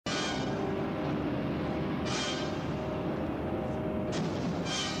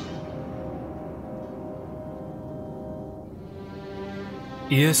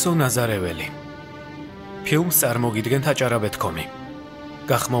იესო ნაზარეველი. ფილმს წარმოგიდგენთ აჭარა.com-ი.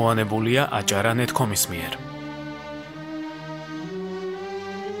 გახმოვანებულია აჭარა.com-ის მიერ.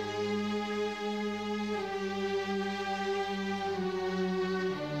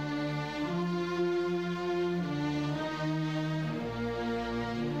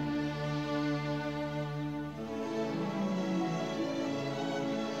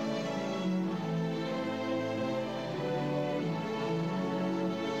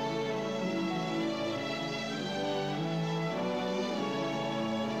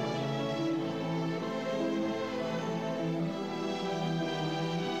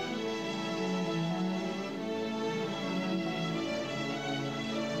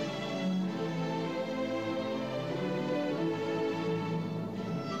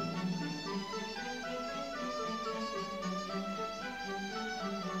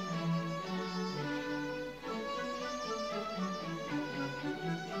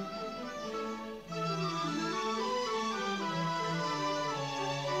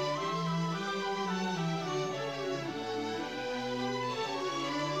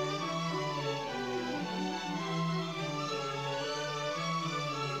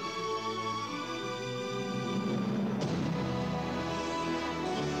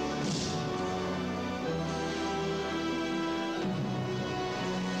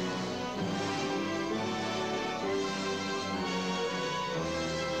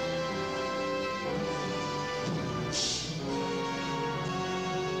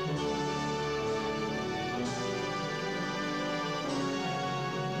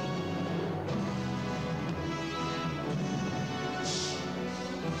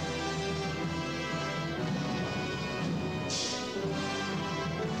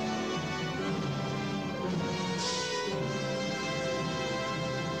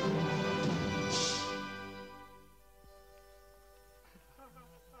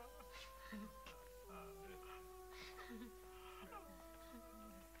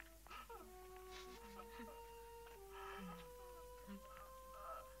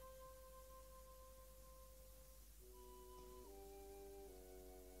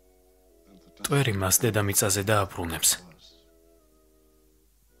 ტვერი მას დედამიწაზე დააბრუნებს.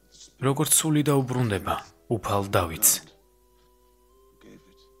 როგორც სული დაუბრუნდება უფალ დავითს.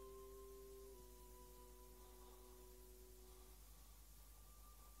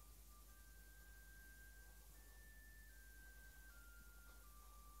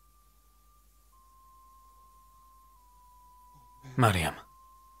 მარიამ,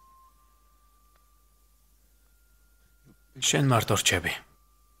 შენ მარტო რჩები.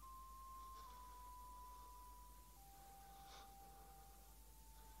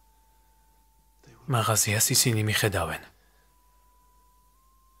 მაღაზიას ისინი მიხედავენ.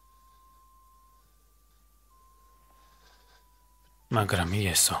 მაგრამ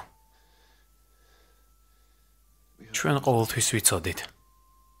იესო, ჩვენ ყოველთვის ვიცოდით,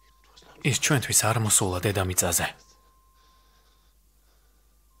 ის ჩვენთვის არ მოსულა დედამიწაზე.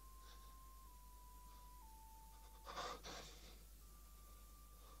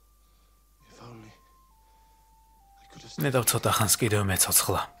 ნედავ ცოტა ხანს კიდევ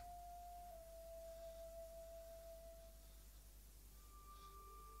მეცოცხლა.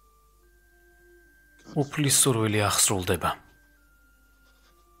 უფლის სურვილი აღსრულდება.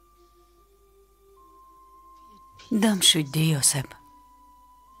 დამშვიდდი იოსებ.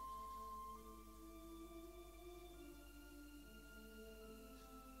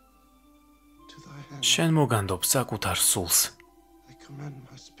 შენ მოგანდობ საკუთარ სულს.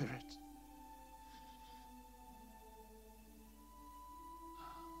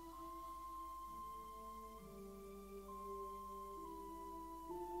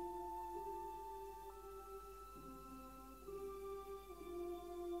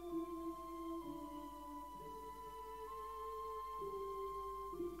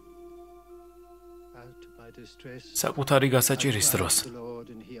 საკუთარი გასაჭირის დროს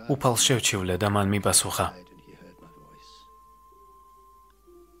უფალს შევჩივლე და მან მიპასუხა.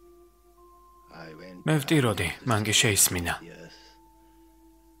 მე ვტიროდი, მან კი შეისმინა.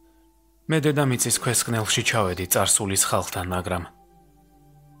 მე დედამიწის ქვესკნელში ჩავედი წარსულის ხალხთან, მაგრამ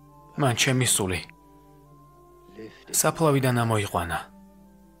მან ჩემი სული საფლავიდან ამოიყვანა.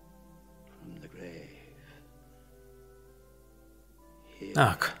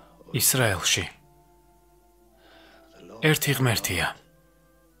 აქ, ისრაელში ერთი ღმერთია.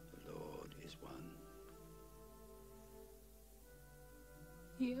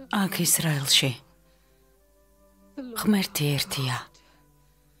 აქ ისრაელში ღმერთი ერთია.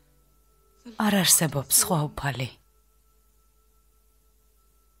 არ არსებობს სხვა უფალი.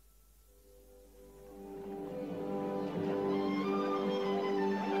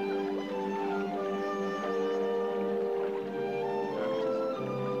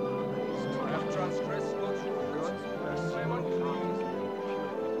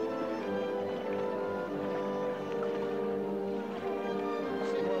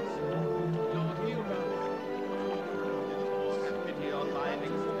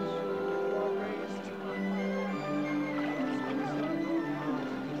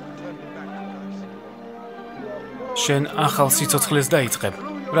 შენ ახალ სიცოცხლეს დაიწყებ,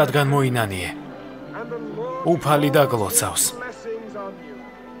 რადგან მოინანიე. უფალი დაგლოცავს.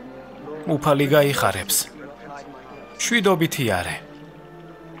 უფალი გაიხარებს. შვიდობითი არე.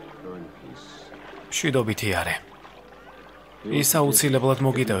 შვიდობითი არე. ის აუცილებლად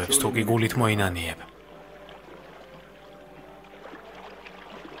მოგიტევებს, თუ კი გულით მოინანიებ.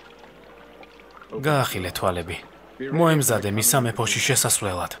 გაახილე თვალები. მოემზადე მის სამეფოში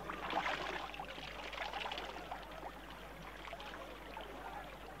შესასვლელად.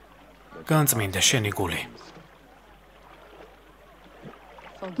 განწმინდე შენი გული.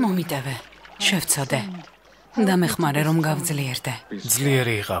 მომიტევე, შევწოდე. დამეხმარე რომ გავძლიერდე.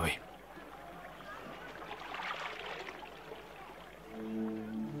 ძლიერი იყავი.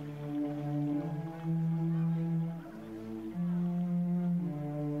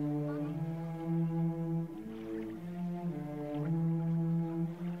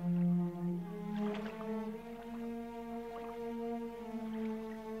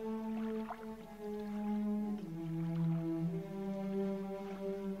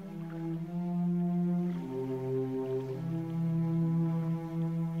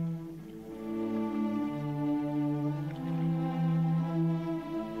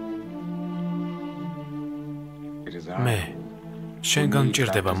 მე შენგან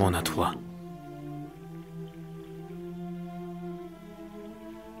მჭირდება მონათვლა.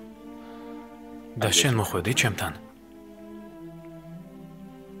 და შენ მოხვედი ჩემთან.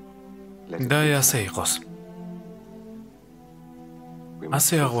 და ასე იყოს.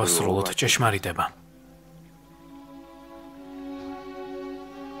 ასე აღვასრულოთ ჭეშმარიტება.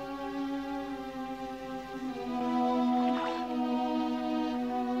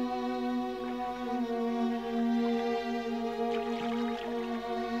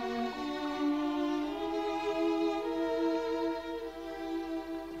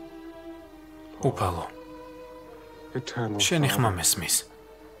 უფალო, შენი ხმა მესმის.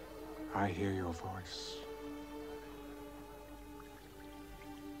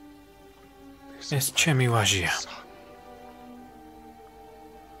 ეს ჩემი ვაჟია,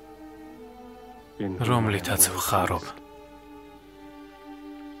 რომლითაც ვხარობ.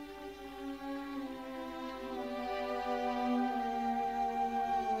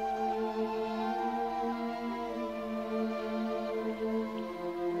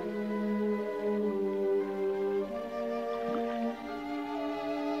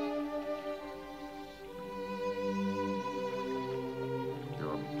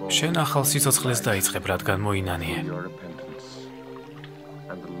 შენ ახალ სიცოცხლეს დაიწყებ, რადგან მოინანიე.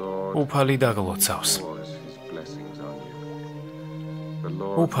 უფალი დაგლოცავს.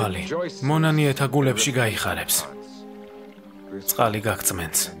 უფალი მონანიეთა გულებში გაიხარებს. წყალი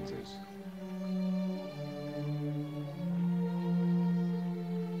გაგწმენს.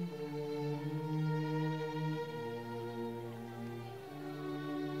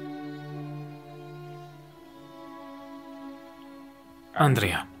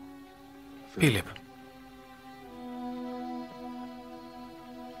 Andrea. Philip.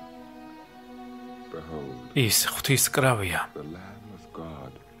 ის ღვთისკრავია,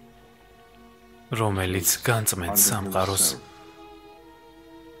 რომელიც განწმენს სამყაროს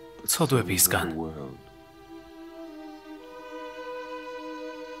ცოდვებისგან.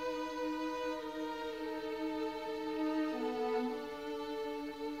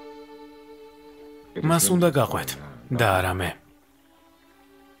 მას უნდა გაყვეთ და არა მე.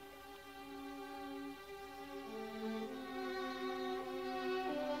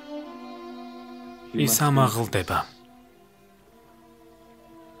 ის ამაღლდება.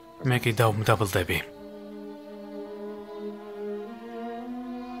 მე კი დავუმდაბლდები.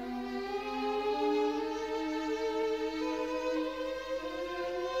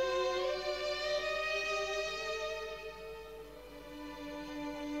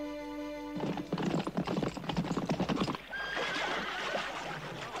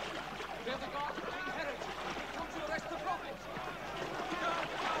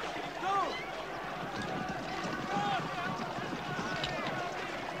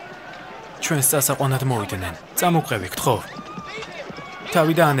 ჩვენს წასაყვანად მოვიდნენ. წამოყევი, გთხოვ.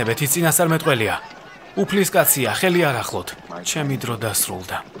 თავი დაანებეთ, ის წინასწარმეტყველია. უფლის კაცია, ხელი არ ახლოთ. ჩემი დრო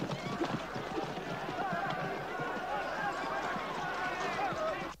დასრულდა.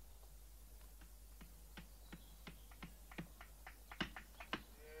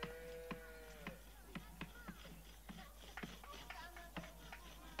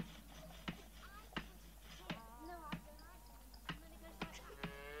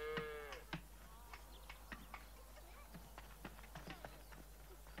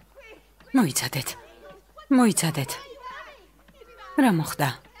 მოიცადეთ. რა მოხდა?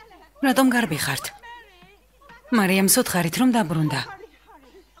 რატომ გარბი ხართ? მარიამს უთხარით რომ დაბრუნდა.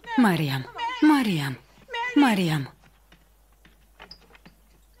 მარიამ.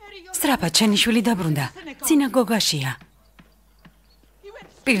 სწრაფად შენი შვილი დაბრუნდა. სინაგოგაშია.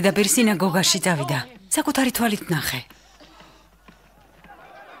 პირდაპირ სინაგოგაში წავიდა. საკუთარი თვალით ნახე.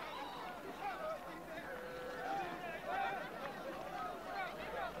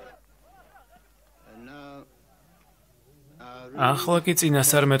 ახლა კი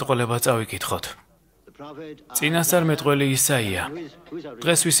წინასწარმეტყველება წავიკითხოთ. წინასწარმეტყველი ისაია.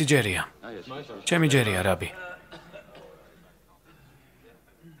 დღეს ვისი ჯერია? ჩემი ჯერია, რაბი.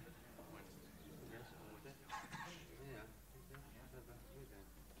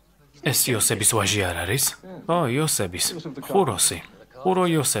 ეს იოსების ვაჟი არ არის? ო, იოსების. ხუროსი. ხურო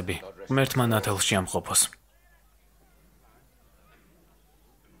იოსები. ღმერთმა ნათელში ამყოფოს.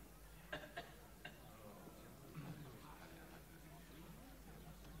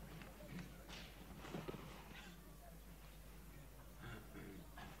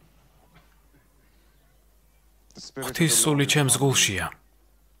 ღვთის სული ჩემს გულშია,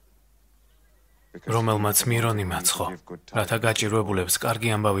 რომელმაც მირონი მაცხო, რათა გაჭირვებულებს კარგი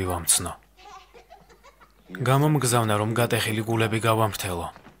ამბავი ვამცნო. გამომგზავნა, რომ გატეხილი გულები გავამრთელო.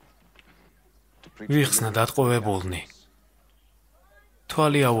 ვიხსნა დატყვევებულნი.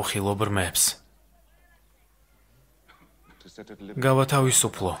 თვალი აუხილო ბრმებს.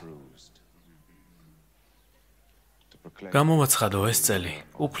 გავათავისუფლო. გამოვაცხადო ეს წელი,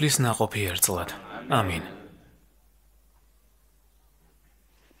 უფლის ნაყოფი ერწლად. ამინ.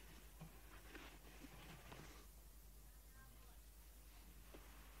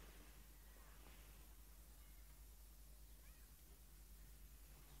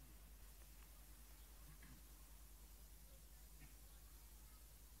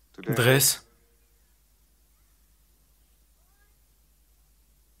 დღეს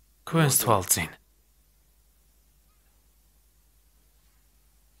ქვენს თვალწინ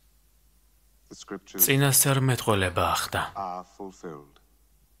წინასწარმეტყველება ახდა.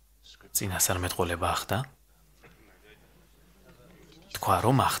 წინასწარმეტყველება ახდა? თქვა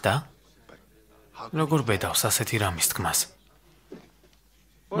რომ ახდა? როგორ ბედავს ასეთი რამის თქმას?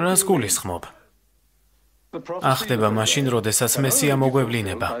 რას გულისხმობ? ახდება მაშინ, როდესაც მესია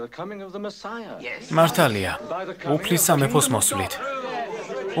მოგვევლინება. მართალია, უფლის სამეფოს მოსვლით.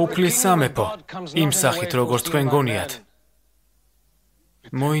 უფლის სამეფო, იმ სახით, როგორც თქვენ გონიათ.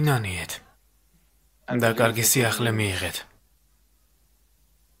 მოინანიეთ და კარგი სიახლე მიიღეთ.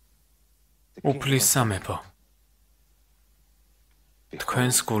 უფლის სამეფო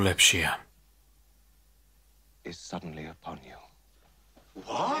თქვენს გულებშია.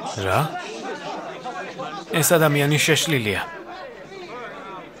 რა? ეს ადამიანი შეშლილია.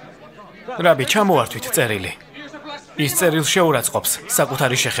 რაბი, ჩამოვართვით წერილი. ის წერილს შეურაცხყოფს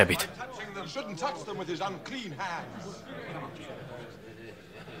საკუთარი შეხებით.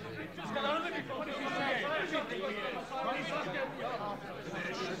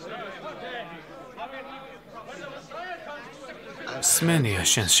 სმენია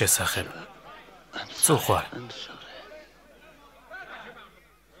შენს შესახებ. წუხარ.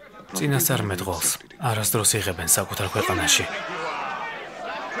 წინასწარმეტყველს არასდროს იღებენ საკუთარ ქვეყანაში.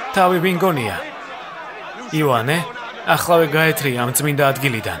 თავი ვინ გონია? იოანე, ახლავე გაეთრია ამ წმინდა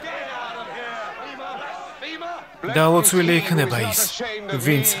ადგილიდან. დაულოცვილი იქნება ის,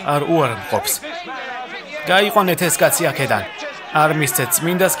 ვინც არ უარყოფს. გაიყვანეთ ეს კაცი აქედან. არ მისცეთ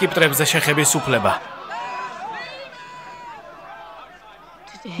წმინდა სკიპტრებზე შეხების უფლება.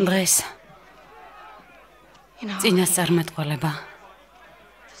 დღეს წინასწარმეტყველება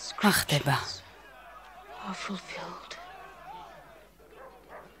ახდება.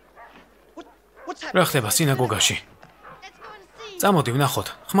 რა ხდება სინაგოგაში? წამოდი ვნახოთ,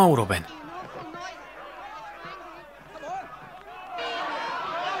 ხმაურობენ.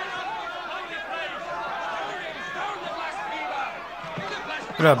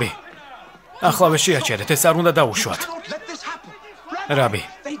 რაბი, ახლავე შეაჩერეთ, ეს არ უნდა დაუშვათ. რაბი,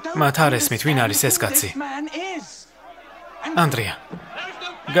 მათ არ ესმით, ვინ არის ეს კაცი? ანდრია,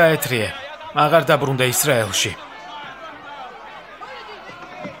 გაეთრიე, აღარ დაბრუნდა ისრაელში.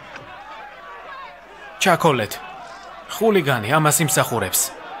 ჩაქოლეთ, ხულიგანი ამას იმსახურებს.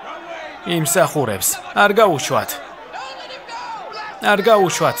 იმსახურებს, არ გაუშვათ. არ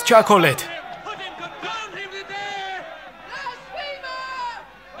გაუშვათ, ჩაქოლეთ.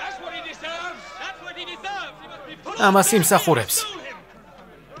 ამას იმსახურებს.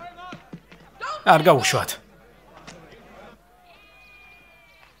 არ გაუშვათ.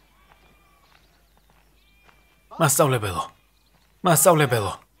 მასწავლებელო.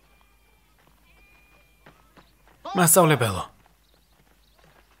 მასწავლებელო. მასწავლებელო.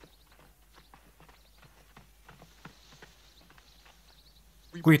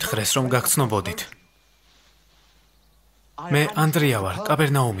 გვითხრეს რომ გაგცნობოდით. მე ანდრია ვარ,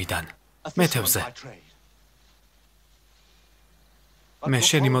 კაპერნაუმიდან. მეთევზე. მე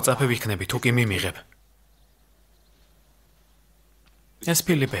შენი მოწაფე ვიქნები თუ კი მიმიღებ. ეს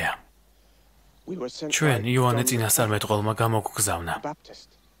ფილიპეა. ჩვენ იოანე წინასწარმეტყველმა გამოგგზავნა.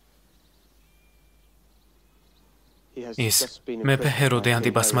 ის მეფე ჰეროდე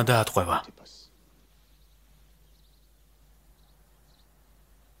ანტიპასმა დაატყვევა.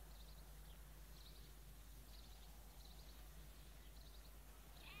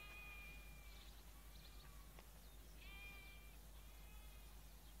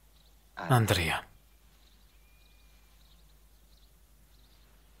 ანდრია.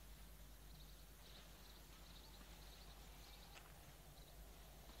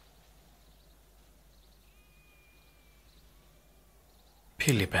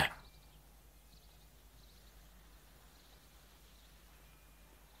 ფილიპე.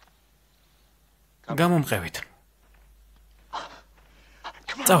 გამომყევით.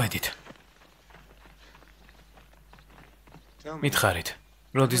 წავედით. მითხარით,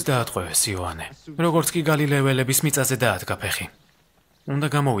 როდის დაატყვევეს იოანე? როგორც კი გალილეველების მიწაზე დაადგა ფეხი. უნდა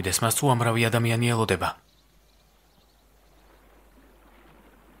გამოვიდეს მას თუ ამრავი ადამიანი ელოდება.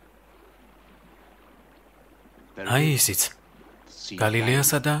 აი ისიც.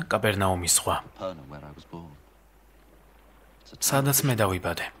 გალილეასა და კაპერნაუმის სხვა. სადაც მე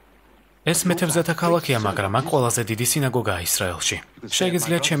დავიბადე. ეს მეთევზეთა ქალაქია, მაგრამ აქ ყველაზე დიდი სინაგოგაა ისრაელში.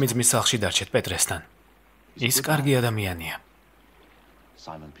 შეგიძლიათ ჩემი ძმის სახლში დარჩეთ პეტრესთან. ის კარგი ადამიანია.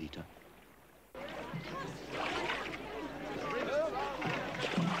 Simon Peter.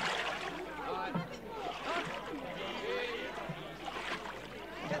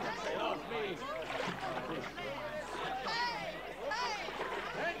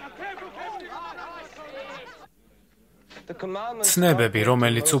 ცნებები,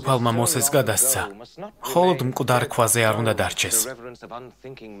 რომელიც უფალმა მოსეს გადასცა, მხოლოდ მკვდარ ქვაზე არ უნდა დარჩეს.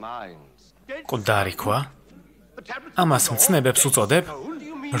 მკვდარი ქვა? ამას მცნებებს უწოდებ?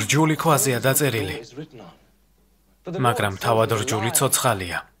 რჯული ქვაზეა დაწერილი. მაგრამ თავად რჯული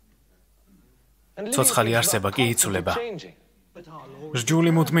ცოცხალია. ცოცხალი არსება კი იცვლება.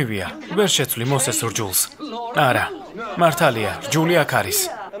 რჯული მუდმივია, ვერ შეცვლი მოსეს რჯულს. არა, მართალია, რჯული აქ არის.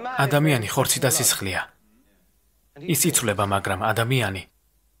 ადამიანი ხორცი და სისხლია. ის იცვლება, მაგრამ ადამიანი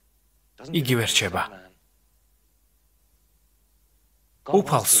იგივე რჩება.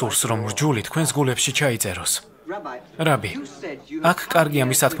 უფალს სურს, რომ რჯული თქვენს გულებში ჩაიწეროს. რაბი, აქ კარგი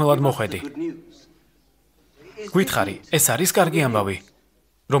ამის სათქმელად მოხვედი. გითხარი, ეს არის კარგი ამბავი,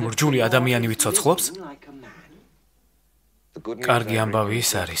 რომ რჯული ადამიანი ვიცოცხლობს? კარგი ამბავი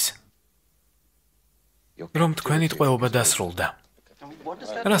ის არის, რომ თქვენი ტყვეობა დასრულდა.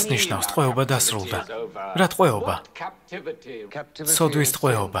 რას ნიშნავს ტყვეობა დასრულდა? რა ტყვეობა? სოდვის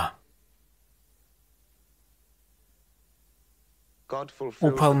ტყვეობა.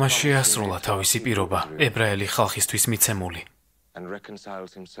 უფალმა შეასრულა თავისი პირობა ებრაელი ხალხისთვის მიცემული.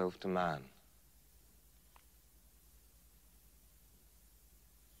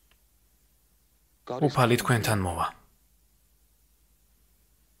 უფალი თქვენთან მოვა.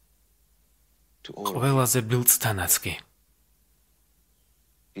 ყველაზე ბილწთანაც კი.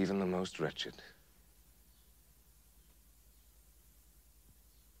 Even the most wretched.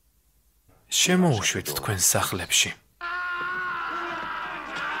 შემოუშვით თქვენს სახლებში.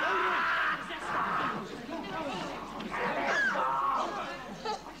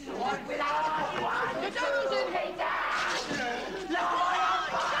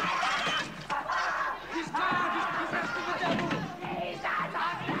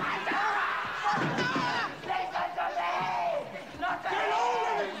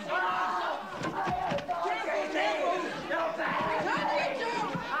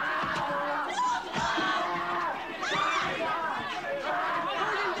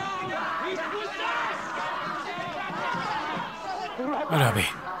 რაბი,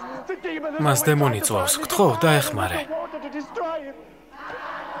 მას დემონი წვავს, გთხოვ, დაეხმარე.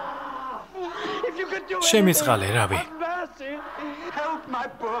 შემიწყალე, რაბი.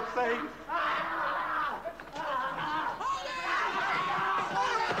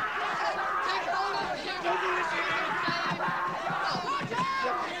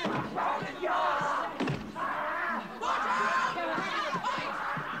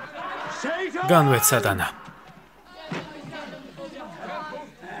 განვეთ სატანა.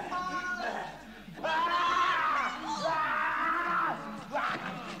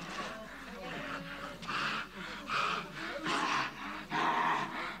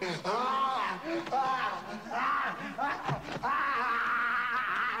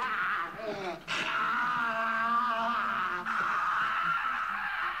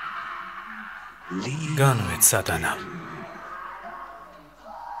 განვეთ სატანა.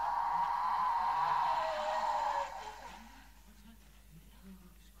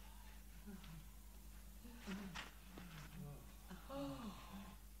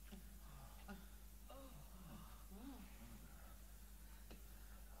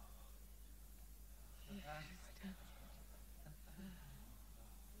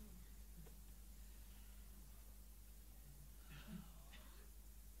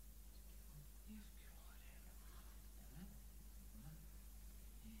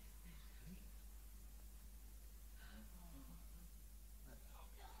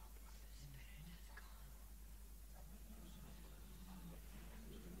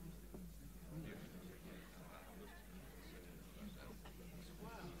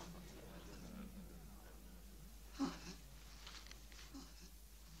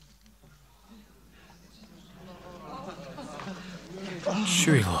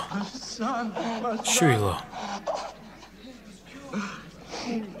 შვილო.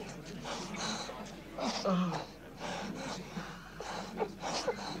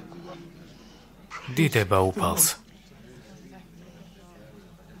 დიდება უფალს.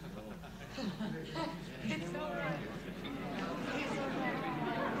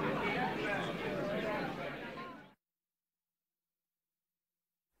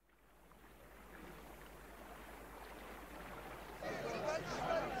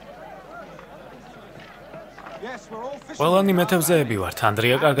 ყველანი მეთევზეები ვართ,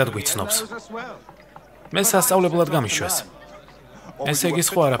 ანდრია კარგად გვიცნობს. მე სასწავლებლად გამიშვეს. ესე იგი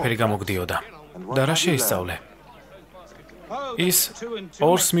სხვა არაფერი გამოგდიოდა. და რა შეისწავლე? ის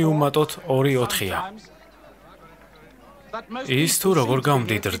 2-ს მიუმატოთ 2 4-ია. ის თუ როგორ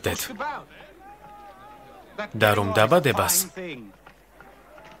გავმდიდრდეთ. და რომ დაბადებას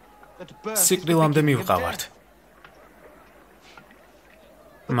სიკვდილამდე მივყავართ.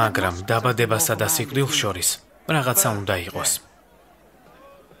 მაგრამ დაბადებასა და სიკვდილს შორის რაღაცა უნდა იყოს.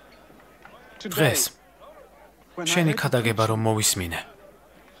 დღეს შენი ქადაგება რომ მოვისმინე.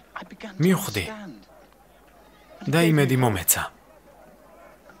 მივხვდი და იმედი მომეცა.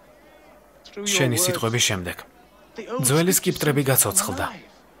 შენი სიტყვების შემდეგ ძველი სკიპტრები გაცოცხლდა.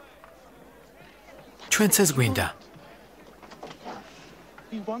 ჩვენც ეს გვინდა.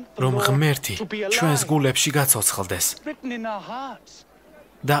 რომ ღმერთი ჩვენს გულებში გაცოცხლდეს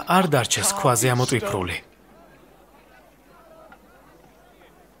და არ დარჩეს ქვაზე ამოტვიფრული.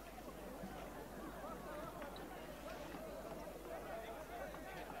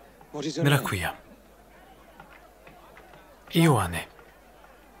 რა ქვია? იოანე.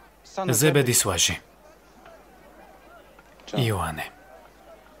 ზებედის ვაჟი. იოანე.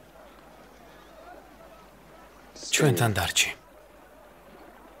 ჩვენთან დარჩი.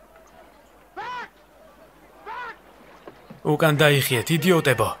 უკან დაიხიეთ,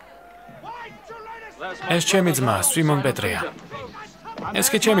 იდიოტებო. ეს ჩემი ძმა, სიმონ პეტრეა. ეს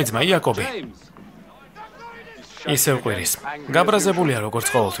კი ჩემი ძმა, იაკობი. ისევ ყვირის. გაბრაზებულია როგორც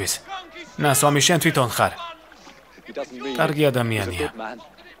ყოველთვის. ნასვამი შენ თვითონ ხარ. კარგი ადამიანია.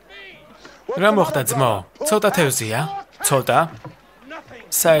 რა მოხდა ძმო? ცოტა თევზია? ცოტა?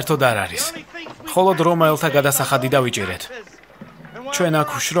 საერთოდ არ არის. მხოლოდ რომაელთა გადასახადი დავიჭირეთ. ჩვენ აქ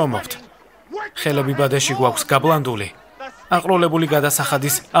ვშრომობთ. ხელები ბადეში გვაქვს გაბლანდული. აყროლებული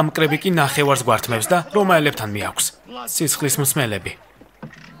გადასახადის ამკრები კი ნახევარს გვართმევს და რომაელებთან მიაქვს. სისხლის მსმელები.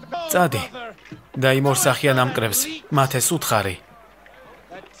 წადი. და იმ ორსახიან ამკრებს მათ ეს უთხარი.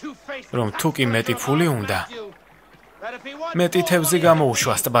 რომ თუ კი მეტი ფული უნდა, მეტი თევზი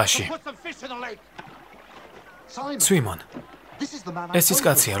გამოუშვას ტბაში. სიმონ, ეს ის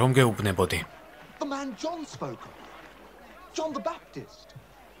კაცია, რომ გეუბნებოდი.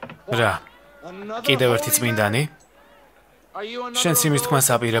 რა, კიდევ ერთი წმინდანი? შენ სიმის თქმას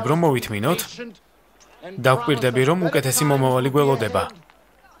აპირებ, რომ მოვითმინოთ? დავკვირდები, რომ უკეთესი მომავალი გველოდება.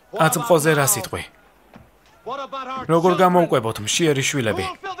 აწმყოზე რა სიტყვი? როგორ გამოვყვებოთ მშიერი შვილები?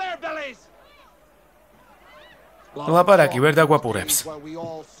 ლაპარაკი ვერ დაგვაპურებს.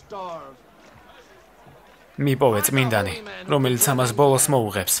 მიპოვე წმინდანი, რომელიც ამას ბოლოს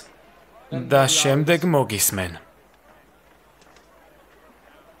მოუღებს და შემდეგ მოგისმენ.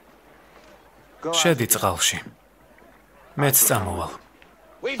 შედი წყალში. მეც წამოვალ.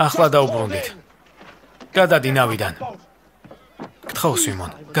 ახლა დაუბრუნდით. გადადი ნავიდან. გთხოვ,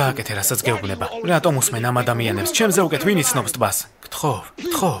 სიმონ, გააკეთე, რასაც გეუბნება. რატომ უსმენ ამ ადამიანებს? ჩემზე უკეთ ვინ იცნობს ტბას? გთხოვ.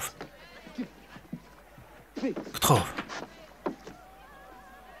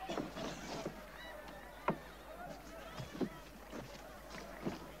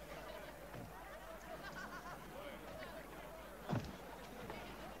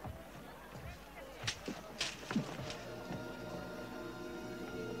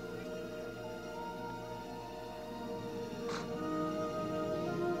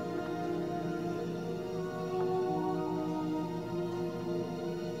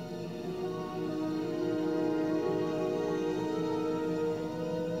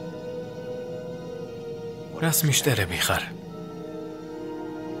 რას მიშტერები ხარ?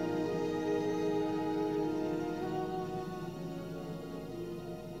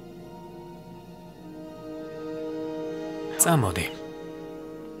 წამოდი.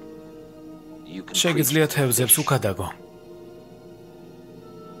 შეგიძლია თევზებს უკადაგო.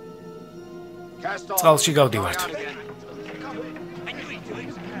 წყალში გავდივართ.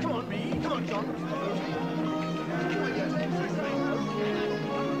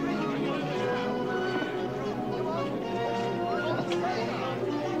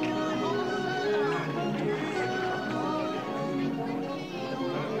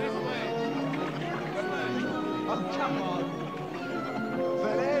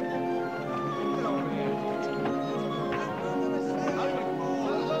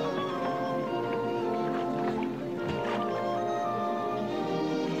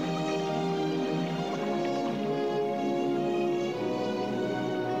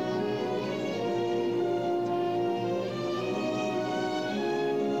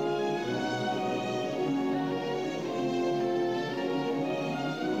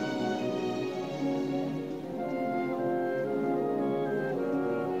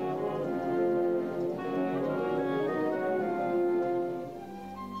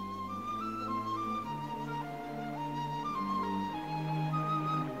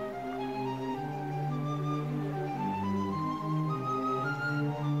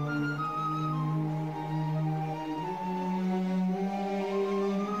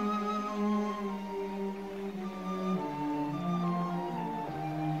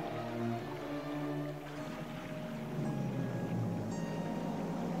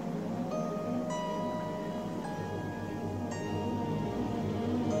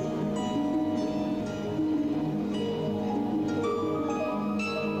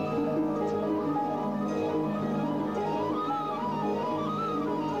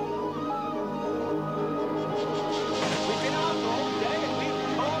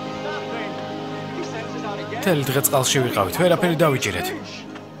 მთელი დღე წყალში ვიყავით, ვერაფერი დავიჭირეთ.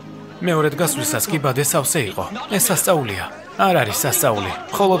 მეორედ გასვლისას კი ბადე სავსე იყო. ეს სასწაულია. არ არის სასწაული.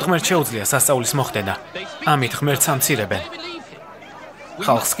 მხოლოდ ღმერთს შეუძლია სასწაულის მოხდენა. ამით ღმერთს ამცირებენ.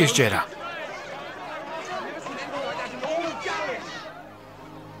 ხალხს კი სჯერა.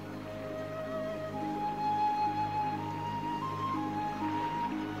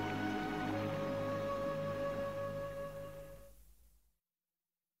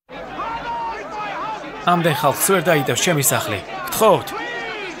 ამდენ ხალხს ვერ დაიდევს ჩემი სახლი. გთხოვთ.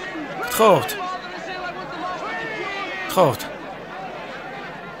 გთხოვთ. გთხოვთ.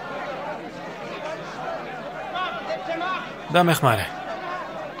 დამეხმარე.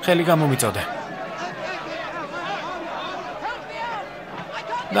 ხელი გამომიწოდე.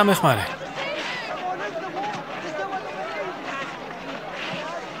 დამეხმარე.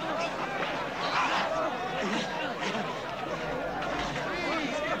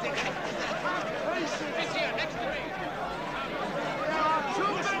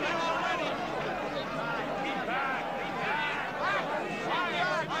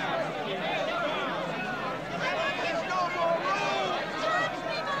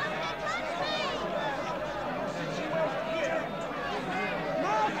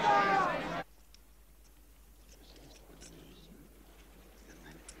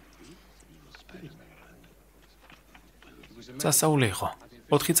 სასწაული იყო.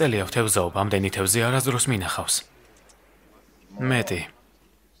 4 წელია ვთევზაობ, ამდენი თევზი არასდროს მინახავს. მეტი.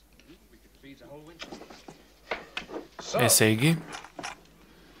 ესე იგი,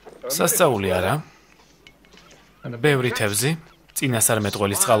 სასწაული არა. ბევრი თევზი,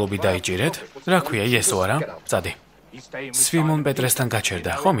 წინასწარმეტყველის წყალობი დაიჭირეთ. რა ქვია, იესო არა? წადი. სვიმონ პეტრესთან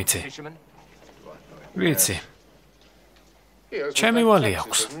გაჩერდა, ხომ იცი? ვიცი. ჩემი ვალი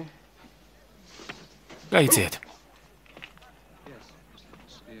აქვს. გაიძიეთ.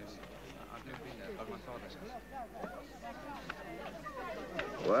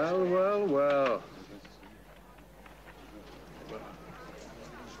 Well.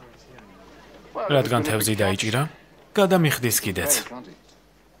 რადგან თევზი დაიჭირა, გადამიხდის კიდეც.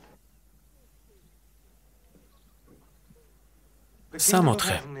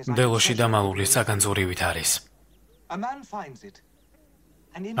 სამოთხე მდელოში დამალული საგანძურივით არის.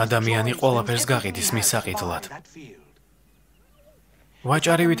 ადამიანი ყველაფერს გაყიდის მის საყიდლად.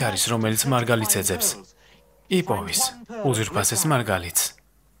 ვაჭარივით არის, რომელიც მარგალიც ეძებს. იპოვის უზრფასეს მარგალიც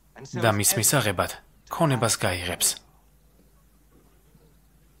და მის მისაღებად ქონებას გაიღებს.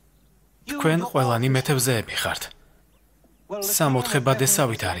 თქვენ ყველანი მეთევზეები ხართ. სამოთხე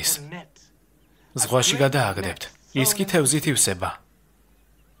ბადესავით არის. ზღვაში გადააგდებთ, ის კი თევზით ივსება.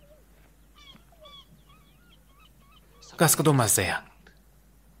 გასკდომაზეა.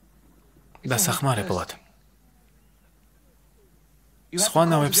 დასახმარებლად სხვა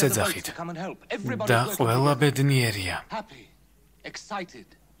ნავებს ეძახით და ყველა ბედნიერია.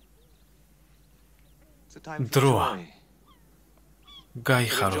 დროა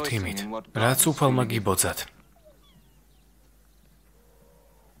გაიხაროთ იმით, რაც უფალმა გიბოძათ.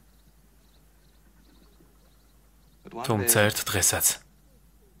 თუმცა ერთ დღესაც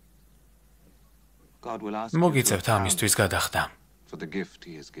მოგიწევთ ამისთვის გადახდა.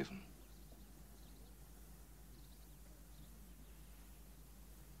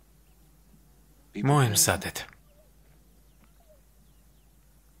 მოემზადეთ.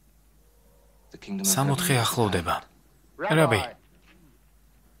 სამოთხე ახლოვდება. რაბი,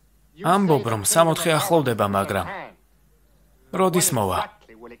 ამბობ, რომ სამოთხე ახლოვდება, მაგრამ როდის მოვა?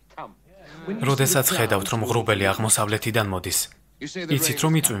 როდესაც ხედავთ, რომ ღრუბელი აღმოსავლეთიდან მოდის, იცით,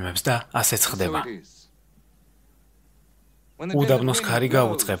 რომ იწვიმებს და ასეც ხდება. უდაბნოს ქარი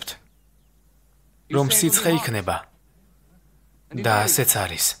გაუწყებთ, რომ სიცხე იქნება და ასეც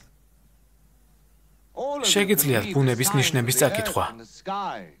არის. შეგიძლიათ ბუნების ნიშნების წაკითხვა.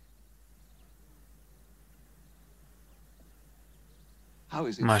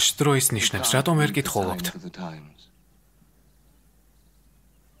 მას დროის ნიშნებს რატომ ვერ კითხულობთ?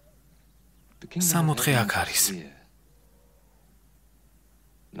 სამოთხე აქ არის.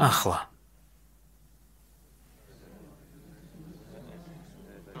 ახლა.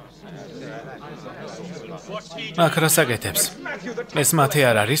 აქ რას აკეთებს? ეს მათე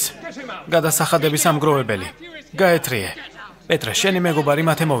არ არის? გადასახადების ამგროვებელი. გაეთრიე. პეტრე, შენი მეგობარი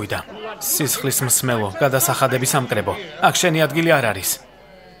მათე მოვიდა. სისხლის მსმელო, გადასახადების ამკრებო. აქ შენი ადგილი არ არის.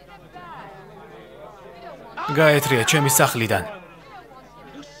 გაეთრიე ჩემი სახლიდან.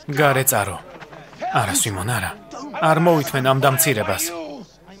 გარე წარო. არა, სიმონ, არა. არ მოვითმენ ამ დამცირებას.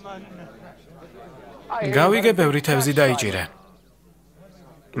 გავიგე ბევრი თევზი დაიჭირე.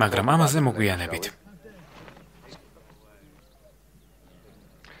 მაგრამ ამაზე მოგვიანებით.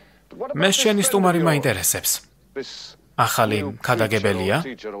 მე შენი სტუმარი მაინტერესებს. ახალი ქადაგებელია?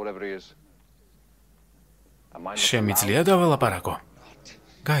 შემიძლია დაველაპარაკო.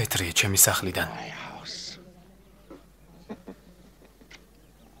 გაეთრიე ჩემი სახლიდან.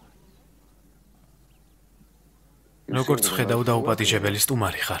 როგორც ვხედავ, დაუპატიჟებელი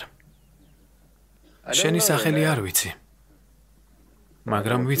სტუმარი ხარ. შენი სახელი არ ვიცი.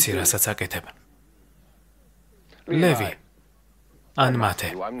 მაგრამ ვიცი, რასაც აკეთებ. ლევი. ან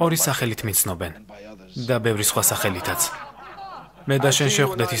მათე, ორი სახელით მიცნობენ და ბევრი სხვა სახელითაც. მე და შენ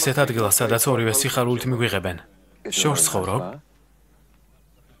შევხვდეთ ისეთ ადგილას, სადაც ორივე სიხარულით მიგვიღებენ. შორს ცხოვრობ?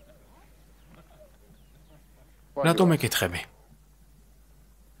 რატომ მეკითხები?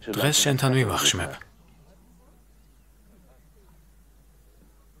 დღეს შენთან ვივახშმებ.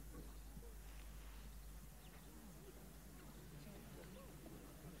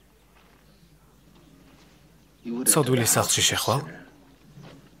 ცოდვილის სახლში შეხვალ?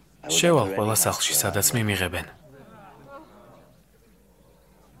 შევალ ყველა სახლში, სადაც მიმიღებენ.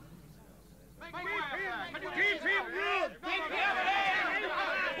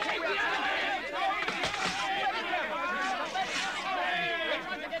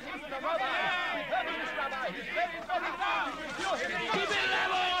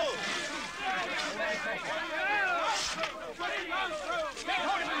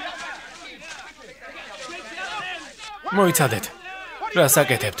 მოიცადეთ. რას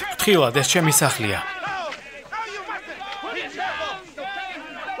აკეთებთ? ფრთხილად, ეს ჩემი სახლია.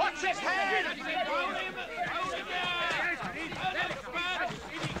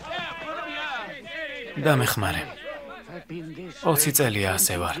 დამეხმარე. 20 წელია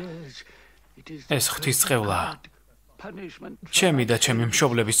ასე ვარ. ეს ღვთისწყევლაა. ჩემი და ჩემი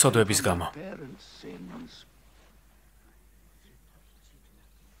მშობლების ცოდვების გამო.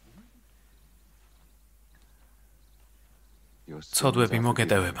 ცოდვები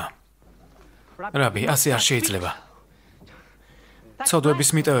მოგეტევება. რაბი, ასე არ შეიძლება. ცოდვების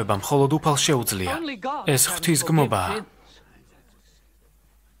მიტევება მხოლოდ უფალს შეუძლია. ეს ღვთის გმობაა.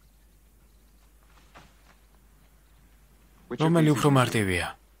 რომელი უფრო მარტივია?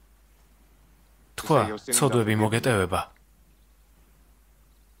 თქვა, ცოდვები მოგეტევება.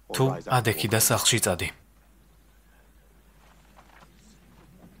 თუ ადექი და სახლში წადი.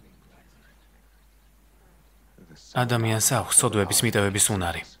 ადამიანს აქვს ცოდვების მიტევების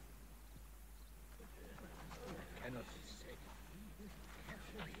უნარი.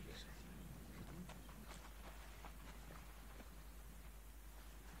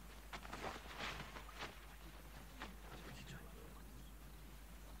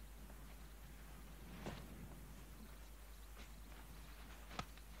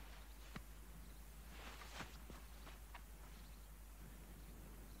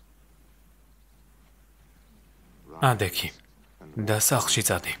 ადექი. და სახლში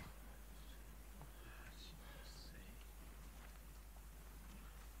წადი.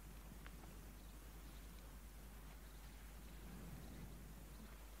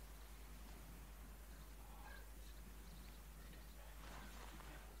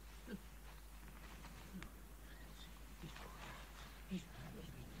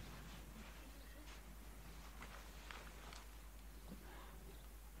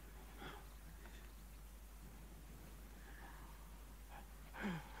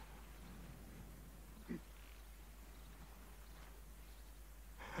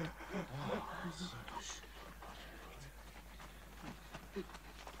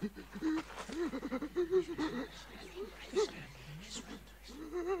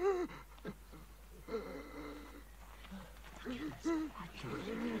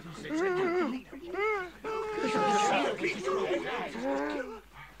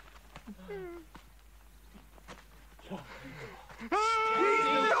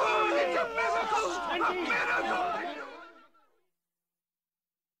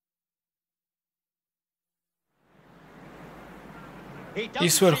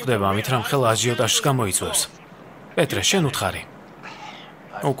 ის ვერ ხვდება ამით, რომ ხელა აჟიოტაჟს გამოიწვევს. პეტრე, შენ უთხარი.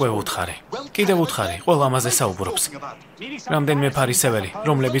 უკვე უთხარი. კიდევ უთხარი, ყველა ამაზე საუბრობს. რამდენიმე ფარისეველი,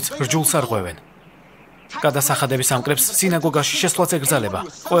 რომლებიც რჯულს არღვევენ. გადასახადების ამკრებს სინაგოგაში შესვლაც ეგრძალება.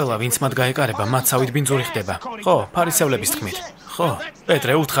 ყველა, ვინც მათ გაეკარება, მათსავით ბინძური ხდება. ხო, ფარისევლების თქმით. ხო,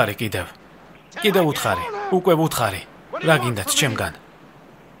 პეტრე, უთხარი კიდევ. კიდევ უთხარი, უკვე უთხარი. რა გინდათ ჩემგან?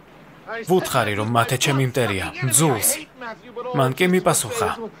 ვუთხარი, რომ მათე ჩემი მტერია, მძულს. მან კი მიპასუხა.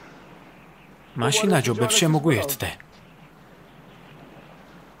 მაშინ აჯობებს შემოგვიერთდე.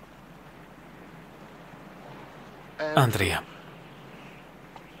 ანდრია.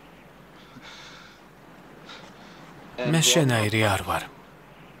 მე შენაირი არ ვარ.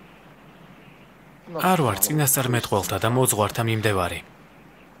 არ ვარ წინასწარ მეტყველთა და მოძღვართა მიმდევარი.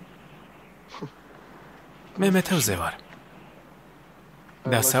 მე მეთევზე ვარ.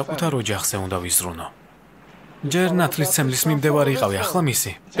 და საკუთარ ოჯახზე უნდა ვიზრუნო. ჯერ ნათლისმცემლის მიმდევარი იყავი, ახლა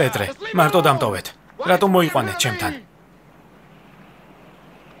მისი. პეტრე, მარტო დამტოვეთ. რატომ მოიყვანეთ ჩემთან?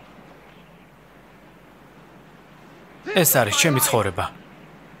 ეს არის ჩემი ცხოვრება.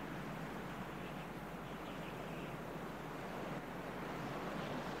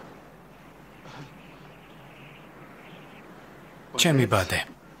 ჩემი ბადე.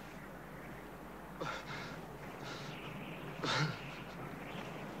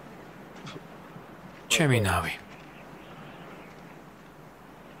 ჩემი ნავი.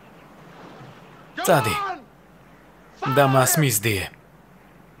 წადი. და მას მისდიე.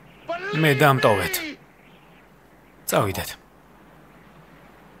 მე დამტოვეთ. წავიდეთ.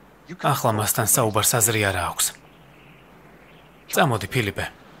 ახლა მასთან საუბარს აზრი არა აქვს. წამოდი, ფილიპე.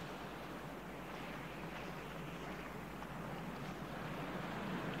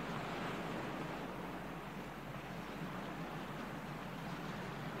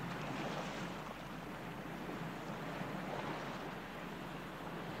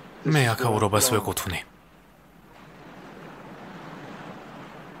 მე აქაურობას ვეკუთვნი.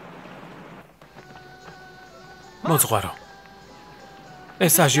 მოძღვარო.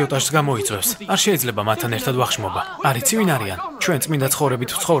 ეს აჟიოტაჟს გამოიწვევს. არ შეიძლება მათთან ერთად ვახშმობა. არ იცი ვინ არიან? ჩვენ წმინდა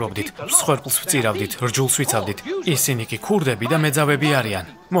ცხოვრებით ვცხოვრობდით, მსხვერპლს ვწირავდით, რჯულს ვიცავდით. ისინი კი ქურდები და მეძავები არიან.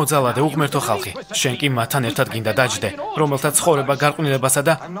 მოძალადე უღმერთო ხალხი. შენ კი მათთან ერთად გინდა დაჯდე, რომელთაც ცხოვრება გარყვნილებასა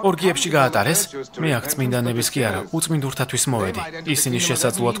და ორგიებში გაატარეს? მე აქ წმინდანების კი არა, უწმინდურთათვის მოვედი. ისინი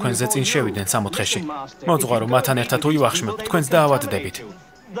შესაძლოა თქვენზე წინ შევიდნენ 60-ში. მოძღვარო, მათთან ერთად თუ ივახშმებთ, თქვენს დაავადდებით.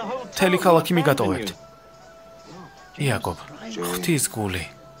 მთელი ქალაქი მიგატოვებთ. იაკობ, ღვთის გული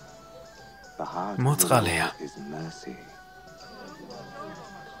მოწყალეა.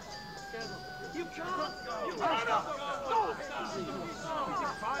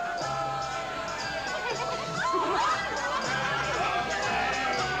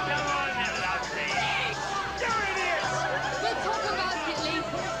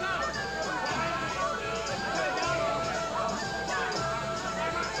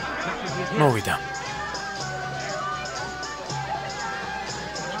 მოვიდა.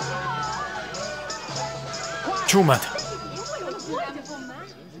 ჩუმად.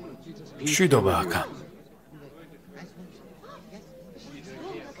 შვიდობა აქა.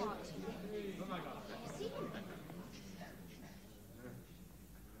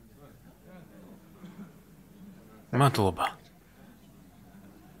 მადლობა.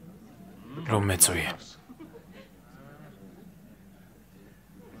 რომ მეწვიე.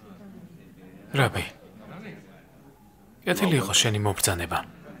 რაბი. კეთილი იყო შენი მობრძანება.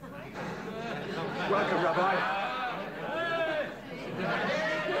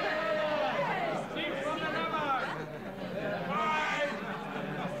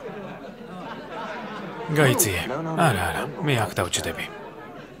 გაიწიე. არა, მე აქ დავჭდები.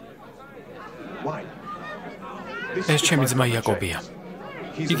 ეს ჩემი ძმა იაკობია.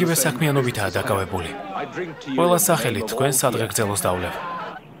 იგივე საქმიანობითაა დაკავებული. ყველა სახელით თქვენ სადღეგრძელოს დავლებ.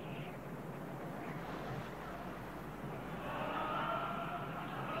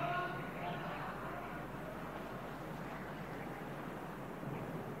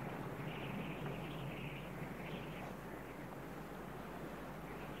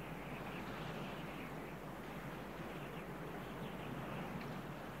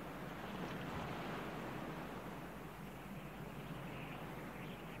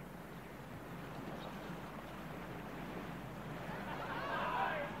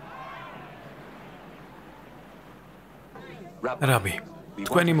 რაბი,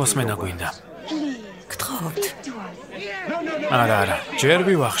 თქვენი მოსმენა გვინდა. გთხოვთ. არა, ჯერ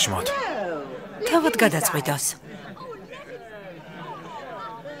ვივახშმოთ. თავად გადაწყვიტოს.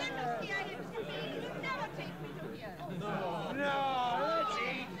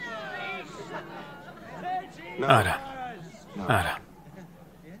 არა.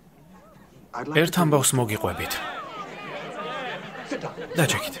 ერთ ამბავს მოგიყვებით.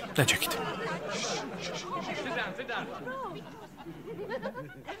 დაჭექით.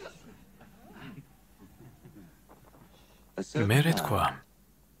 მერე თქვა,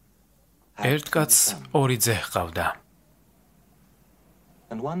 ერთ კაცს ორი ძე ჰყავდა.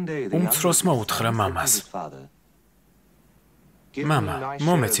 უმცროსმა უთხრა მამას. მამა,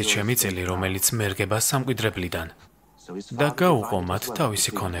 მომეცი ჩემი წელი, რომელიც მერგება სამკვიდრებლიდან და გაუყო მათ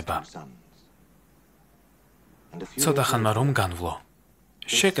თავისი ქონება. ცოტა ხანმა რომ განვლო,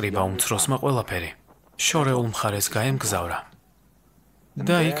 შეკრიბა უმცროსმა ყველაფერი, შორეულ მხარეს გაემგზავრა.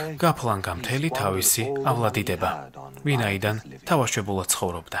 და იქ გაფლანგა მთელი თავისიავლადიდება, ვინაიდან თავაშვებულად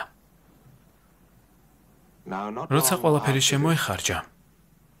ცხოვრობდა. როცა ყველაფერი შემოეხარჯა,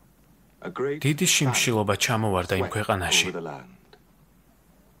 დიდი შიმშილობა ჩამოვარდა იმ ქვეყანაში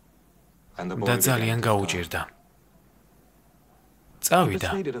და ძალიან გაუჭირდა. წავიდა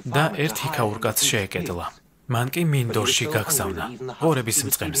და ერთ იქაურ კაცს შეეკედლა. მან კი მინდორში გაგზავნა, ღორების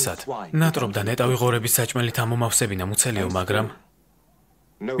მწყემსად. ნატრობდა ნეტავი ღორების საჭმელით ამომავსებინა მუცელიო, მაგრამ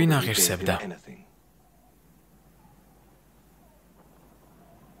ვინ აღირსებდა?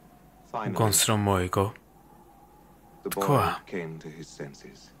 გონს რომ მოიგო, თქვა,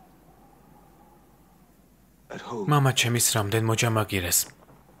 მამა ჩემის რამდენ მოჯამაგირეს.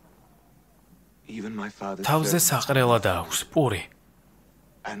 თავზე საყრელად აქვს პური.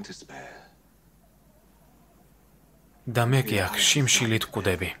 და მე კი აქ შიმშილით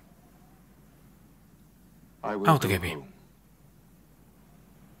ვკვდები. ავდგები.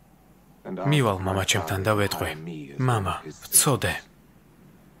 მივალ მამა ჩემთან და ვეტყვი. მამა, ვწოდე.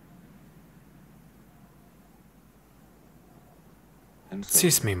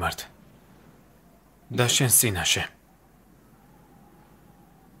 ცის მიმართ და შენს წინაშე.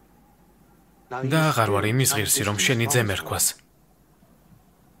 და აღარ ვარ იმის ღირსი, რომ შენი ძე მერქვას.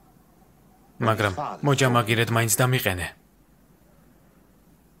 მაგრამ მოჯამაგირედ მაინც დამიყენე.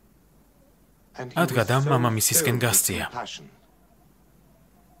 ადგა და მამამისისკენ გასწია.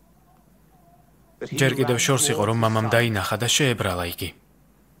 ჯერ კიდევ შორს იყო, რომ მამამ დაინახა და შეებრალა იგი.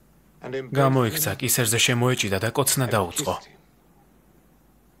 გამოიქცა, კისერზე შემოეჭიდა და კოცნა დაუწყო.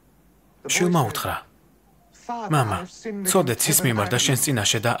 შვილმა უთხრა, მამა, წოდე ცის მიმართ და შენს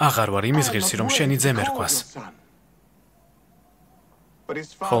წინაშე და აღარ ვარ იმის ღირსი, რომ შენი ძე მერქვას.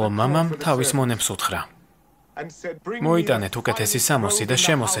 ხოლო მამამ თავის მონებს უთხრა, მოიტანეთ უკეთესი სამოსი და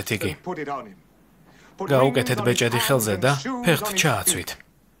შემოსეთ იგი. გაუკეთეთ ბეჭედი ხელზე და ფეხთ ჩააცვით.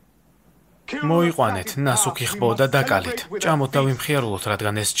 მოიყვანეთ ნასუქი ხბო და დაკალით. ჭამოთ და ვიმხიარულოთ,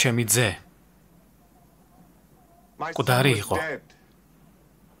 რადგან ეს ჩემი ძე მკვდარი იყო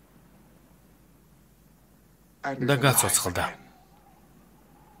და გაცოცხლდა.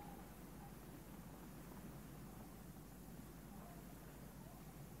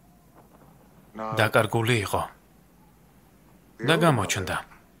 დაკარგული იყო და გამოჩნდა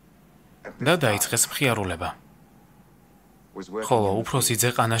და დაიწყეს მხიარულება. ხოლო უფროსი ძე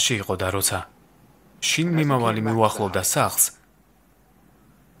ყანაში იყო და როცა შინ მიმავალი მიუახლოვდა სახლს,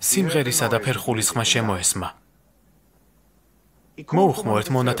 სიმღერისა და ფერხულის ხმა შემოესმა. მოუხმო ერთ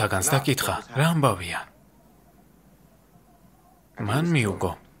მონათაგანს და კითხა, რა ამბავია? მან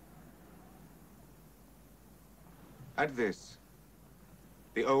მიუგო.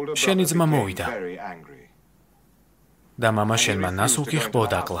 შენი ძმა მოვიდა და მამა შენმა ნასუქი ხბო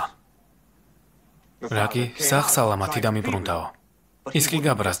დაკლა. რა კი სახსალამათი დამიბრუნდაო. ის კი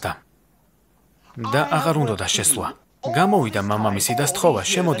გაბრაზდა და აღარ უნდოდა შესვლა. გამოვიდა მამამისი და სთხოვა,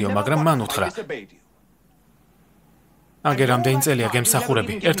 შემოდიო, მაგრამ მან უთხრა, აგერ ამდენი წელია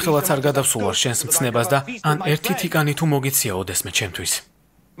გემსახურები, ერთხელაც არ გადავსულვარ შენს მცნებას და ან ერთი თიკანი თუ მოგიცია ოდესმე ჩემთვის.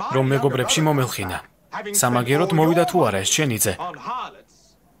 რომ მეგობრებში მომელხინა. სამაგეროდ მოვიდა თუ არა ეს შენი ძე.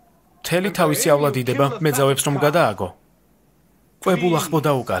 მთელი თავისი ავლა დიდება მეძავებს რომ გადააგო. ყვებულ ახბო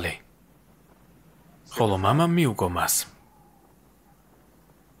დაუკალე. ხოლო მამამ მიუგო მას.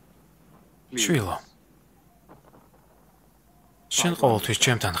 შვილო. შენ ყოველთვის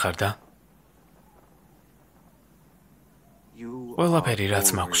ჩემთან ხარ და? ყველაფერი რაც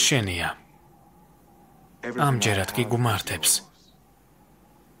მაქვს შენია. ამჯერად კი გუმართებს.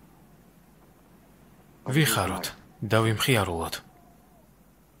 ვიხაროთ და ვიმხიარულოთ.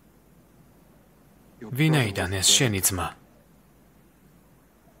 ვინაიდან ეს შენი ძმა?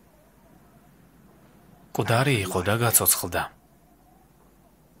 მკვდარი იყო და გაცოცხლდა.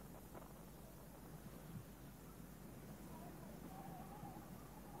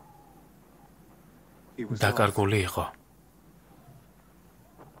 დაკარგული იყო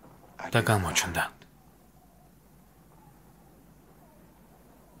და გამოჩნდა.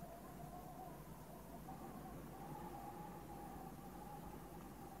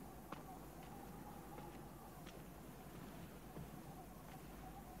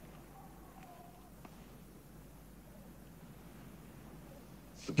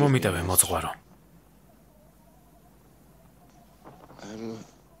 მომიტევე მოძღვარო.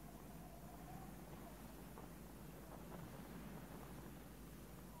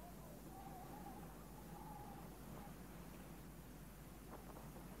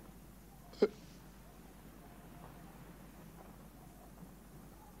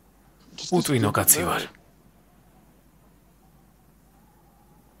 უტვინო კაცი ვარ.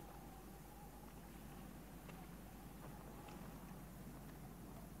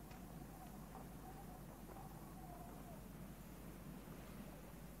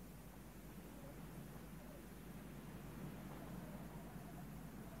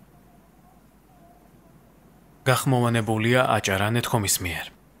 გახმოვანებულია აჭარა ნეთქომის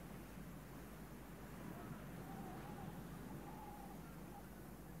მიერ.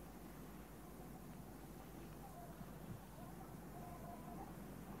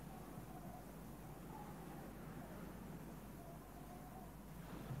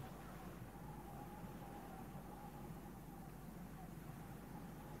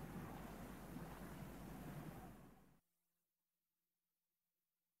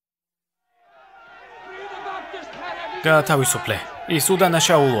 გაათავისუფლე. ის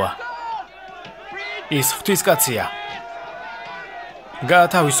უდანაშაულოა. ის ღვთისკაცია.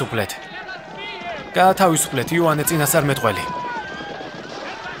 გაათავისუფლეთ. გაათავისუფლეთ იოანე წინასწარმეტყველი.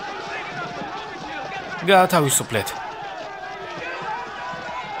 გაათავისუფლეთ.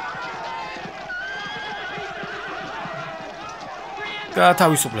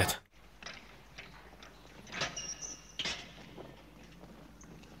 გაათავისუფლეთ.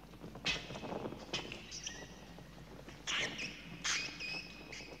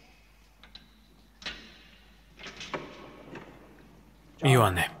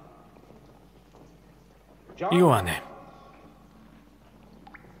 იოანე. იოანე.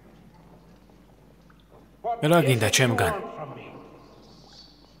 რა გინდა ჩემგან?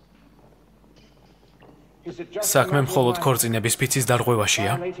 საქმე მხოლოდ ქორწინების ფიცის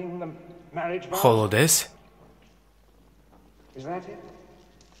დარღვევაშია? მხოლოდ ეს?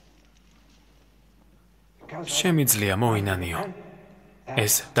 შემიძლია მოინანიო.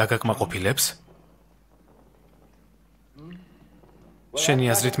 ეს დაგაკმაყოფილებს?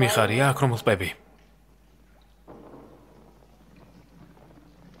 შენი აზრით მიხარია აქ რომ ვწები?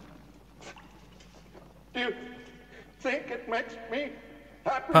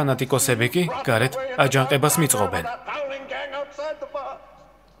 ფანატიკოსები კი გარეთ აჯანყებას მიწყობენ.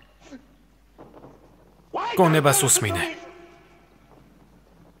 გონებას უსმინე.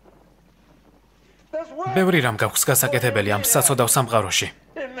 ბევრი რამ გაქვს გასაკეთებელი ამ საცოდავ სამყაროში.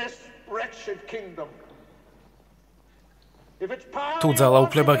 თუ ძალა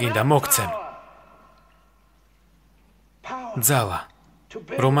უფლება გინდა მოგცემ. ძალა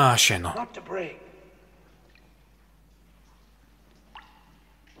რომ ააშენო.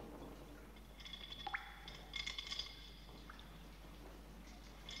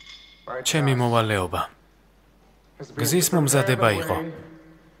 ჩემი მოვალეობა გზის მომზადება იყო.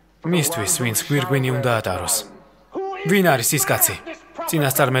 მისთვის ვინც გვირგვინი უნდა ატაროს. ვინ არის ის კაცი?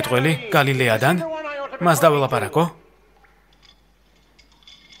 წინასწარმეტყველი გალილეადან? მას დაველაპარაკო?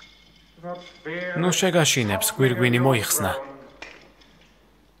 ნუ შეგაშინებს გვირგვინი მოიხსნა.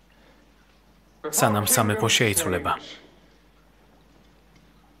 სანამ სამეფო შეიცვლება.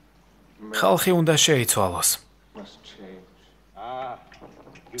 ხალხი უნდა შეიცვალოს.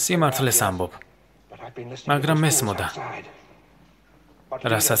 სიმართლეს ამბობ. მაგრამ მესმოდა,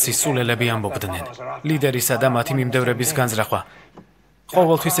 რასაც ისულელები ამბობდნენ, ლიდერისა და მათი მიმდევრების განზრახვა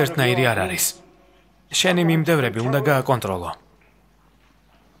ყოველთვის ერთნაირი არ არის. შენი მიმდევრები უნდა გააკონტროლო.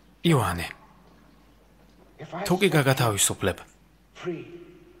 იოანე, თუ კი გაგათავისუფლებ,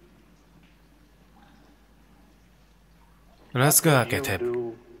 რას გააკეთებ?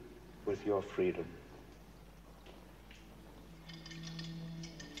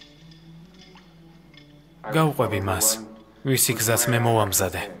 გაუყვები მას, ვისი გზაც მე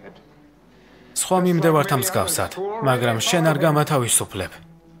მოვამზადე. სხვა მიმდევართა მსგავსად, მაგრამ შენ არ გამათავისუფლებ.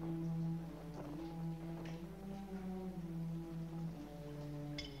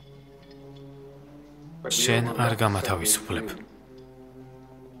 შენ არ გამათავისუფლებ.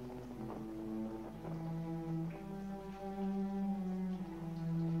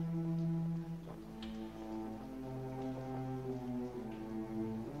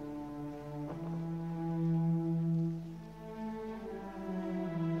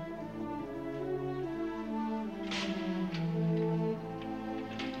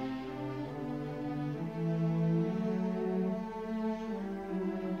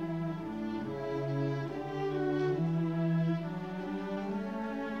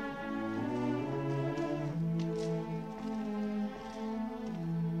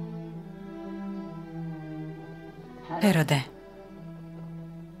 ეროდე.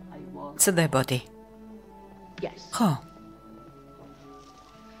 ცდებოდი. ხო.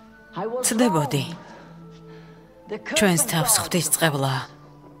 ცდებოდი. ჩვენს თავს ღვთისწყებლა.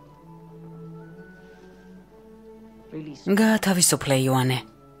 გაათავისუფლე იოანე.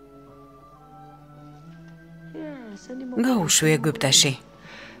 გაუშვი ეგვიპტეში.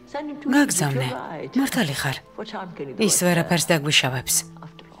 გაგზავნე. მართალი ხარ. ის ვერაფერს დაგვიშავებს.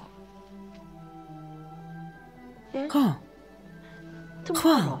 ხო.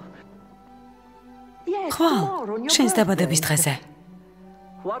 ხვალ. შენს დაბადების დღეზე.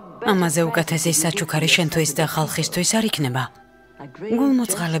 ამაზე უკეთესი საჩუქარი შენთვის და ხალხისთვის არ იქნება.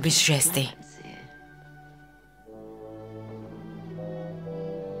 გულმოწყალების ჟესტი.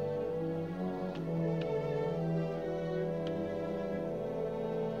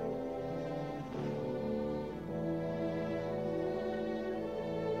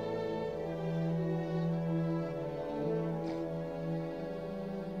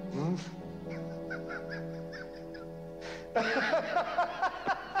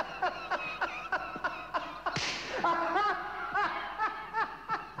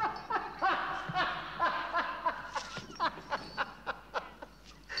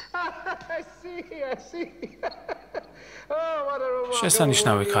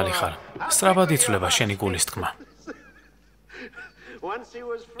 შესანიშნავი ქალი ხარ. სწრაფად იცვლება შენი გულის თქმა.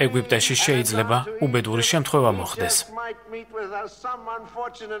 ეგვიპტეში შეიძლება უბედური შემთხვევა მოხდეს.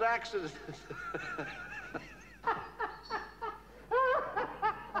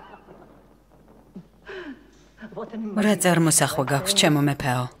 რა წარმოსახვა გაქვს ჩემო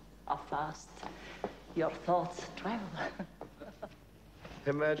მეფეო?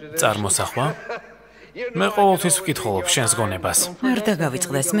 წარმოსახვა? მე ყოველთვის ვკითხულობ შენს გონებას. არ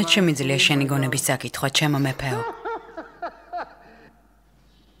დაგავიწყდეს, მე შემიძლია შენი გონების საკითხვა, ჩემო მეფეო.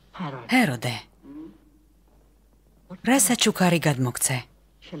 ეროდე. რა საჩუქარი გადმოგცე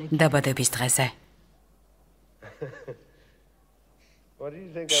დაბადების დღეზე?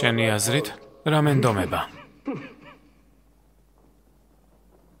 შენი აზრით, რა მენდომება?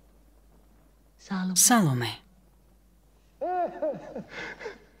 სალომე.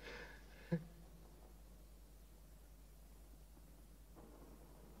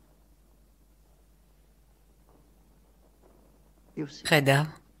 ხედავ,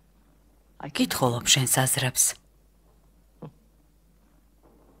 კითხულობ შენს აზრებს.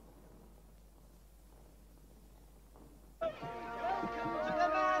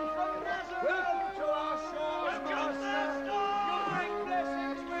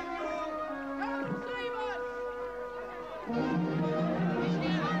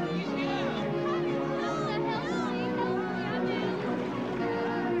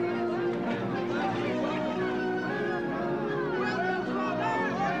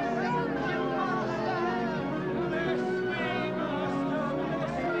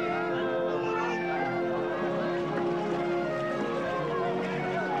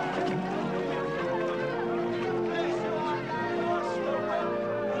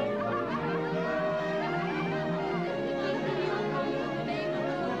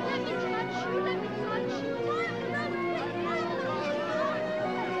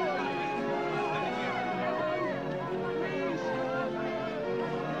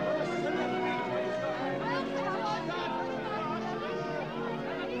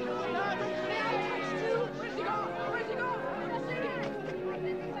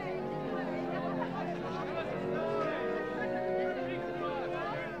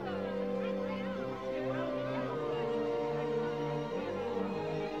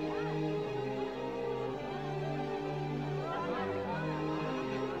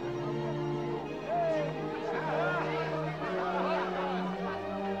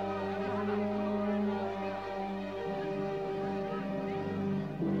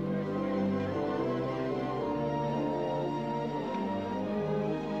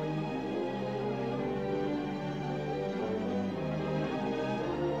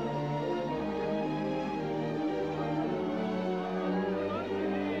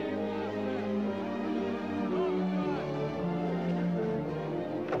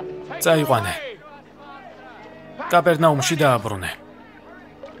 წაიყვანე. კაპერნაუმში დააბრუნე.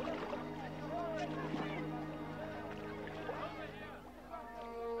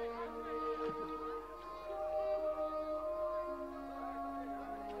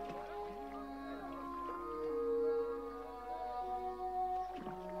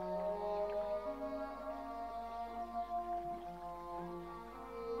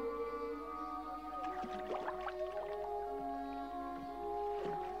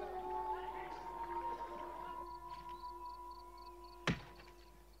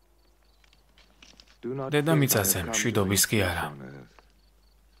 დედამიწაზე მშვიდობის კი არა.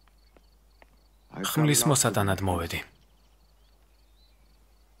 ხმლის მოსატანად მოვედი.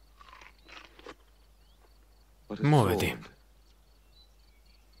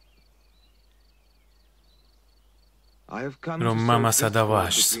 რომ მამასა და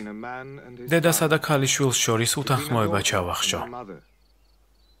ვაჟს, დედასა და ქალიშვილს შორის უთანხმოება ჩავახშო.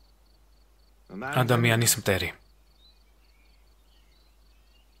 ადამიანის მტერი.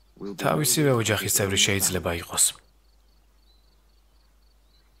 თავისივე ოჯახის წევრი შეიძლება იყოს.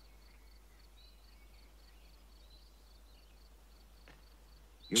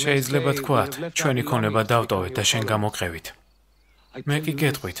 შეიძლება თქვათ, ჩვენი ქონება დავტოვეთ და შენ გამოყევით. მე კი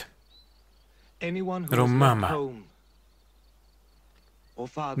გეტყვით, რომ მამა,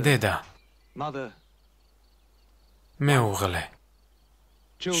 დედა, მეუღლე,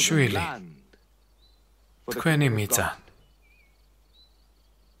 შვილი, თქვენი მიწა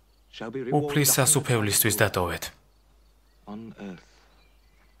უფლის სასუფევლისთვის დატოვეთ.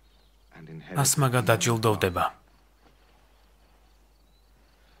 ასმაგად დაჯილდოვდება.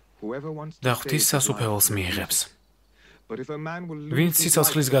 და ღვთის სასუფეველს მიიღებს. ვინც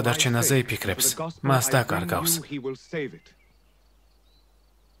სიცოცხლის გადარჩენაზე იფიქრებს, მას დაკარგავს.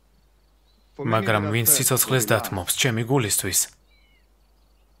 მაგრამ ვინც სიცოცხლეს დათმობს ჩემი გულისთვის,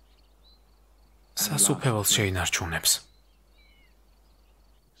 სასუფეველს შეინარჩუნებს.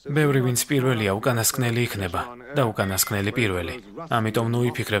 ბევრი ვინც პირველია უკანასკნელი იქნება და უკანასკნელი პირველი. ამიტომ ნუ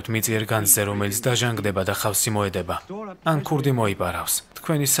იფიქრებთ მიწიერ განძზე, რომელიც დაჟანგდება და ხავსი მოედება. ან ქურდი მოიპარავს.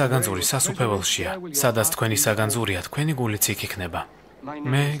 თქვენი საგანძური სასუფეველშია, სადაც თქვენი საგანძურია, თქვენი გულიც იქ იქნება.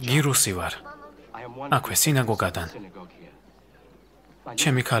 მე გირუსი ვარ. აქვე სინაგოგადან.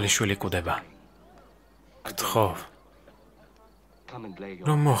 ჩემი ქალიშვილი კვდება. გთხოვ,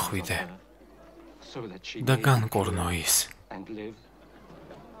 რომ მოხვიდე და განკურნო ის.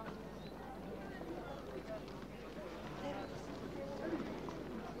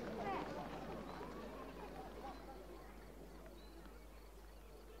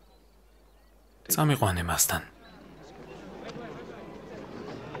 წამიყვანე მასთან.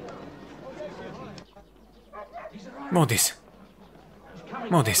 მოდის.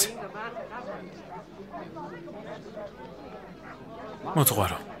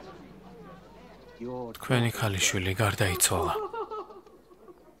 მოძღვარო. თქვენი ქალიშვილი გარდაიცვალა.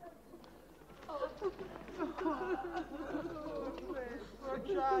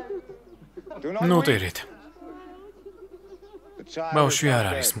 ნუტირით. ბავშვი არ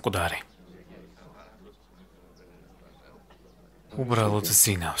არის მკვდარი. უბრალოდ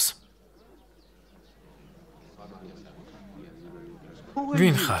ზინავს.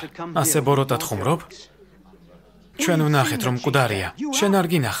 ვინ ხარ? ასე ბოროტად ხუმრობ? ჩვენ ვნახეთ, რომ მკვდარია. შენ არ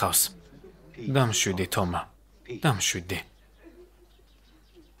გინახავს. დამშვიდი, თომა. დამშვიდი.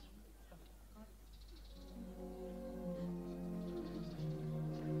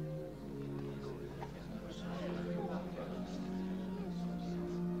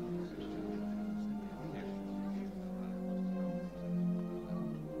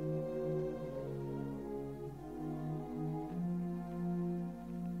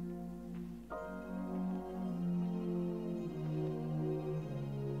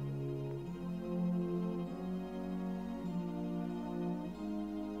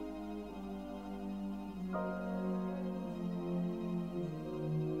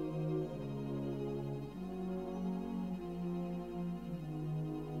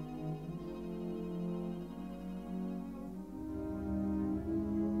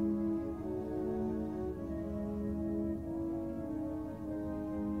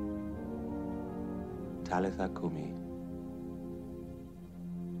 Talitha Kumi.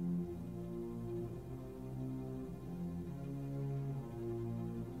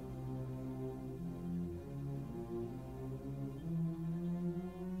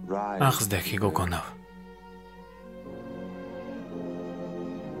 აღსდექი გოგონავ.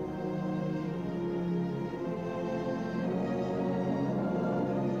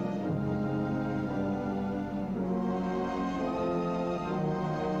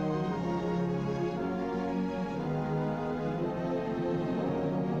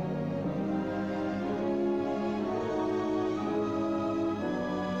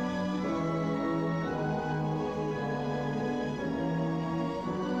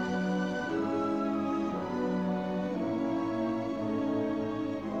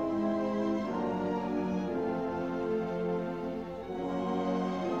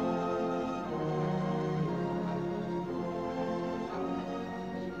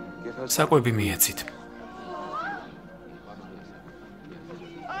 საკვები მიეცით.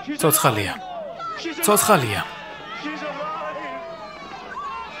 ცოცხალია. ცოცხალია.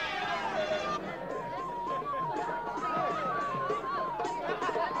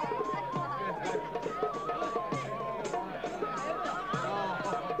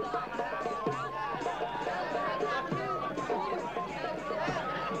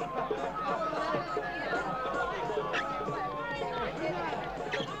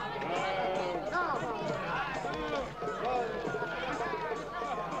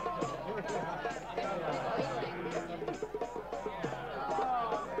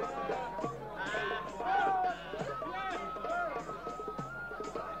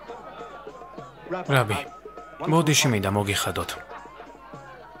 რაბი, მოდიში მინდა მოგიხადოთ.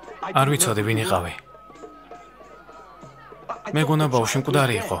 არ ვიცოდი ვინ იყავი. მეგონა ბავშვი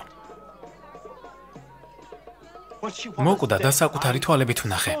მკვდარი იყო. მოკვდა და საკუთარი თვალებით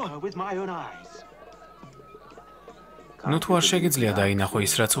ვნახე. ნუ თუ არ შეგიძლია დაინახო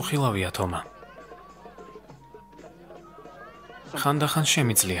ის, რაც უხილავია, თომა. ხანდახან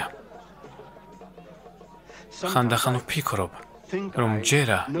შემიძლია. ხანდახან ვფიქრობ, რომ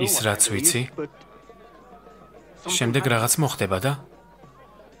ჯერა ის, რაც ვიცი, შემდეგ რაღაც მოხდება და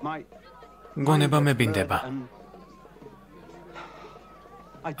გონება მებინდება.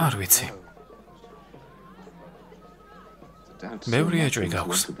 არ ვიცი. ბევრი ეჭვი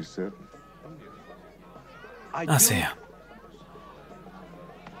გაქვს. ასეა.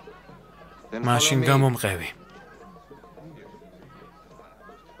 მაშინ გამომყევი.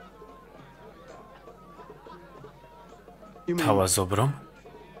 თავაზობ, რომ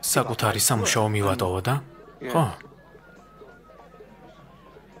საკუთარი სამუშაო მივატოვო და ხო?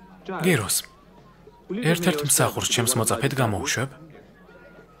 გიროს. ერთ-ერთ მსახურს ჩემს მოწაფედ გამოუშვებ.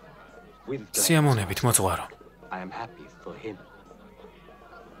 სიამოვნებით მოძღვარო.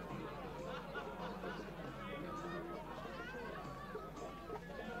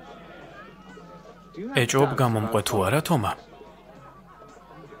 ეჭვობ გამომყვე თუ არა, თომა?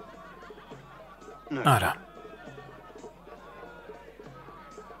 არა.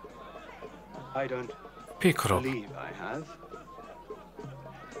 ფიქრობ.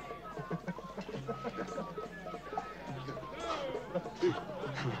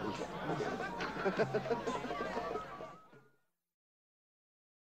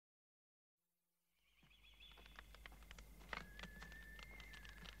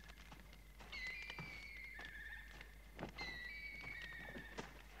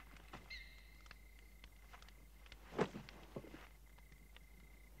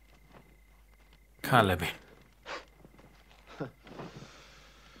 ქალები.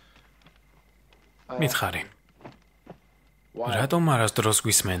 მითხარი. რატომ არასდროს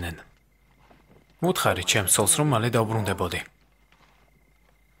გვისმენენ? უთხარი ჩემს ცოლს, რომ მალე დავბრუნდებოდი.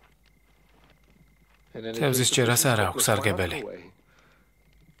 თევზის ჭერას არ აქვს სარგებელი.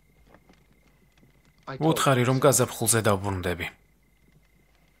 უთხარი, რომ გაზაფხულზე დავბრუნდები.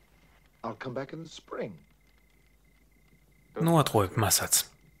 ნუ ატყუებ მასაც.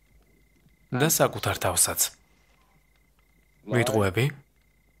 და საკუთარ თავსაც. ვიტყუები?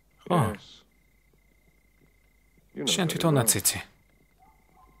 ხო. შენ თვითონაც იცი,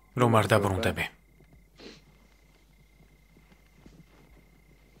 რომ არ დაბრუნდები.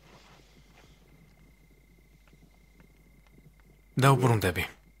 დავბრუნდები.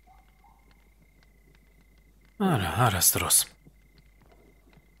 არა, არასდროს.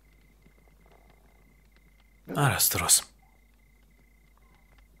 არასდროს.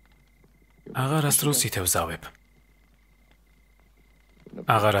 აღარასდროს ითევზავებ.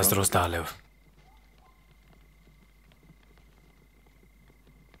 აღარასდროს დალევ.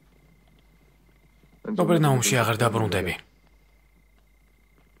 ოპერნაუმში აღარ დაბრუნდები.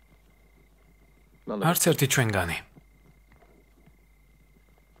 არც ერთი ჩვენგანი.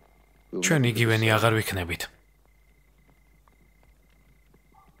 ჩვენ იგივენი აღარ ვიქნებით.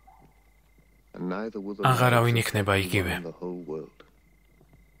 აღარავინ იქნება იგივე.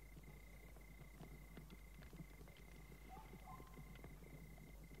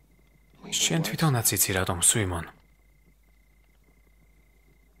 შენ თვითონაც იცი რატომ სვიმონ.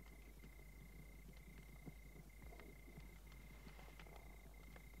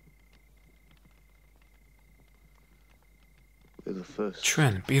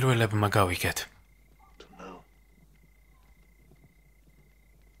 ჩვენ პირველებმა გავიგეთ.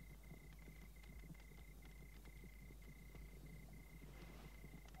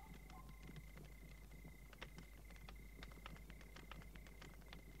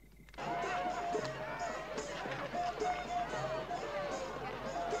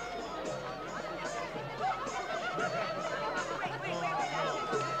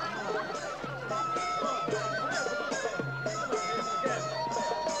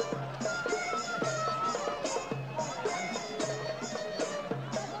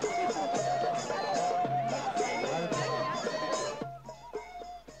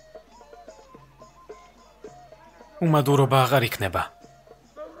 უმადურობა აღარ იქნება.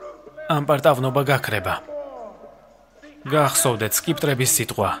 ამპარტავნობა გაქრება. გახსოვდეთ სკიპტრების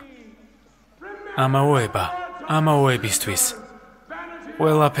სიტყვა. ამაოება, ამაოებისთვის.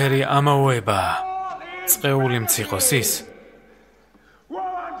 ყველაფერი ამაოებაა. წყეული მციხოს ის,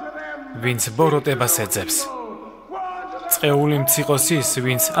 ვინც ბოროტებას ეძებს. წყეული მციხოს ის,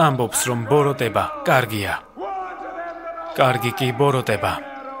 ვინც ამბობს, რომ ბოროტება კარგია. კარგი კი ბოროტება.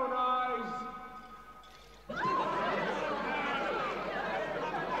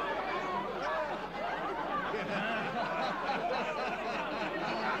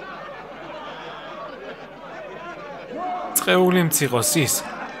 წყეული მციხოს ის,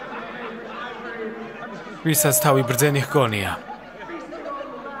 ვისაც თავი ბრძენი ჰგონია.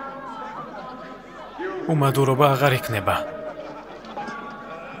 უმადურობა აღარ იქნება.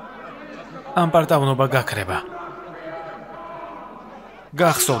 ამპარტავნობა გაქრება.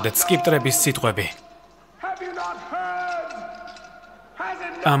 გახსოვდეთ სკიპტრების სიტყვები.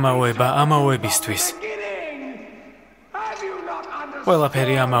 ამაოება, ამაოებისთვის.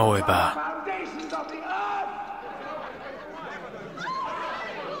 ყველაფერი ამაოებაა.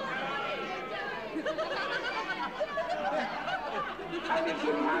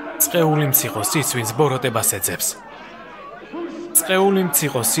 წყეული მციხოს ის, ვინც ბოროტებას ეძებს. წყეული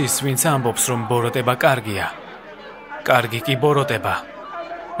მციხოს ის, ვინც ამბობს, რომ ბოროტება კარგია. კარგი კი ბოროტება.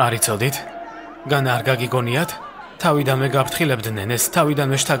 არ იცოდით? განა არ გაგიგონიათ? თავიდანვე გაფრთხილებდნენ ეს,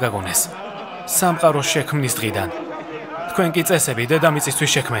 თავიდანვე შთაგაგონეს. სამყაროს შექმნის დღიდან. თქვენ კი წესები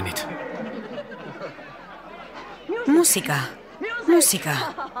დედამიწისთვის შექმენით. მუსიკა. მუსიკა.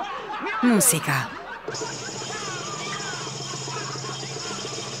 მუსიკა.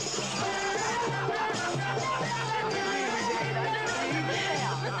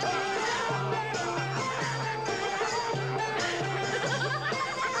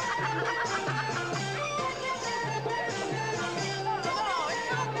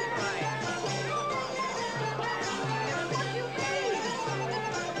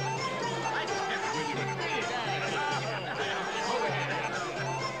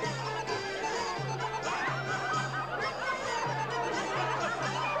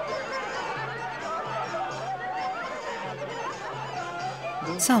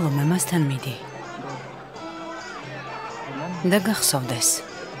 სალომე მასთან მიდი. და გახსოვდეს.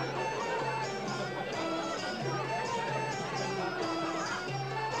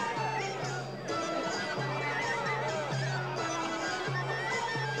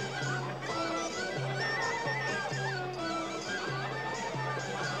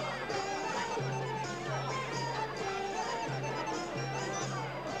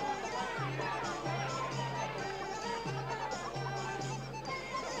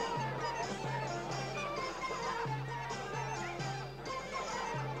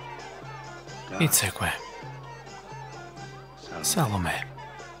 იცეკვე. სალომე.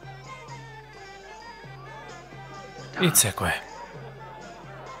 იცეკვე.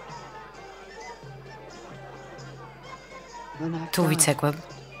 თუ ვიცეკვებ,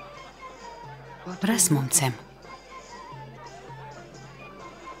 რას მომცემ?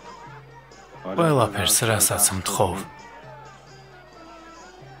 ყველაფერს, რასაც მთხოვ.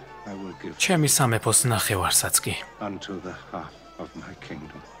 ჩემი სამეფოს ნახევარსაც კი. Unto the half of my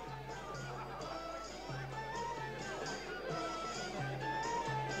kingdom.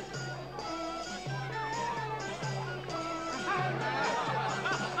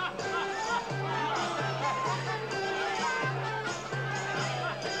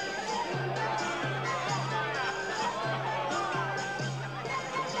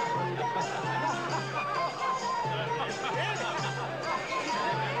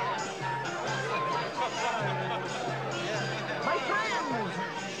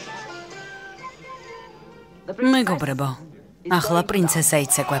 მეგობრებო, ახლა პრინცესა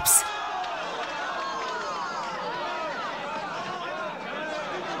იცეკვებს.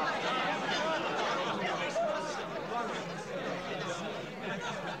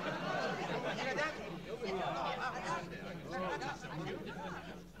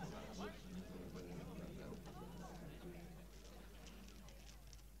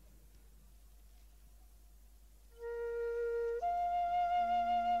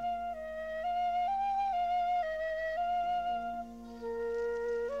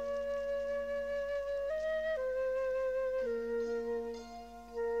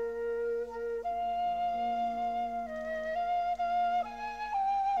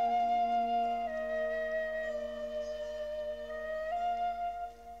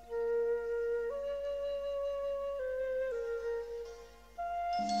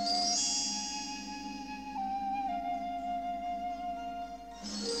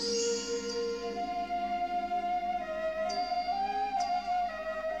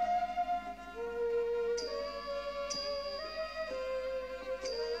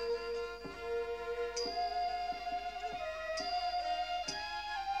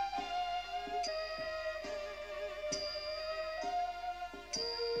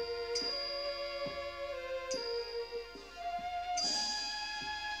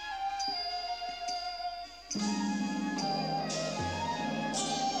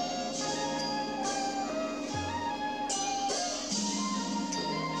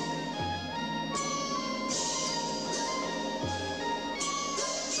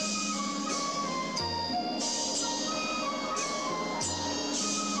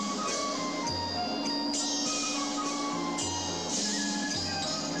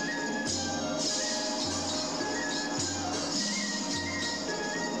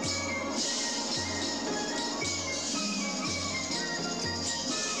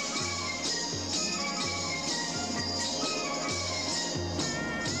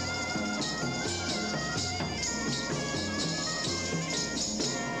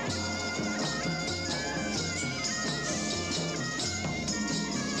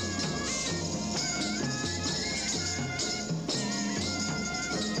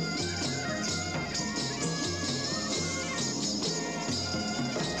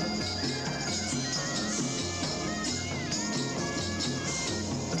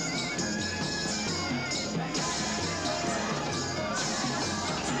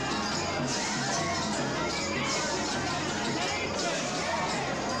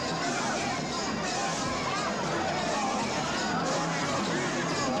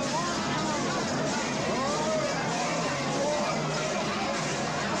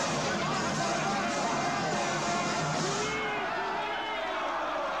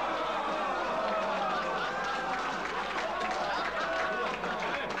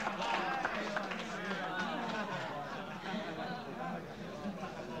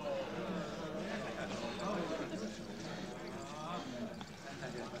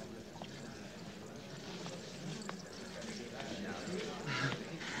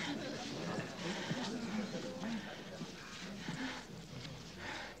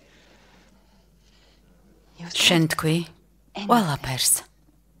 შენ თქვი ყველაფერს.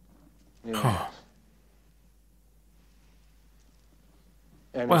 ხო.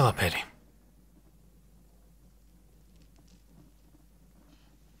 ყველაფერი.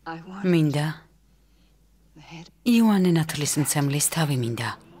 მინდა იოანე ნათლისმცემლის თავი მინდა.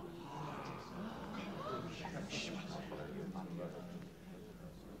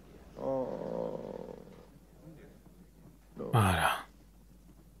 არა.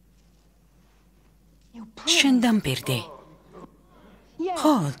 შენ დამპირდი.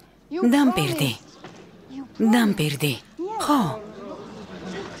 ხო, დამპირდი. დამპირდი. ხო.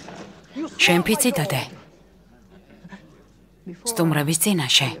 შენ ფიცი დადე. სტუმრების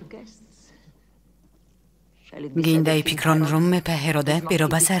წინაშე. გინდა იფიქრონ, რომ მეფე ჰეროდე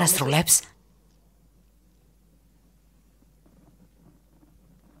პირობას არ ასრულებს?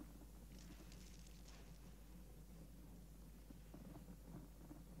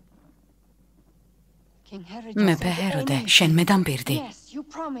 მეფე ჰეროდე, შენ მე დამპირდი.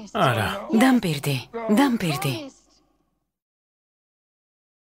 არა. დამპირდი. დამპირდი.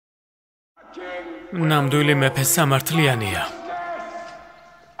 ნამდვილი მეფე სამართლიანია.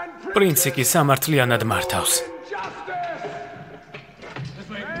 პრინცი კი სამართლიანად მართავს.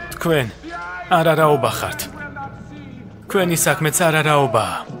 თქვენ არარაობა ხართ. თქვენი საქმეც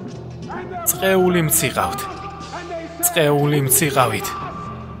არარაობაა. წყეული მციყავთ. წყეული მციყავით.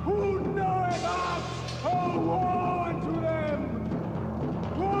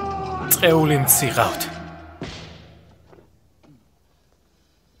 წყეული მციყავთ.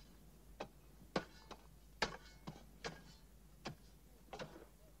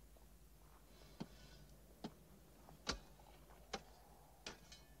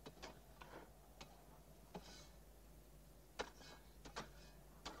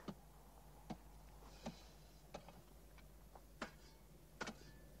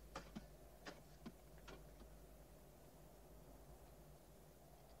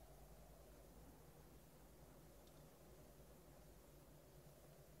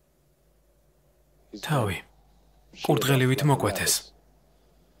 თავი კურდღელივით მოკვეთეს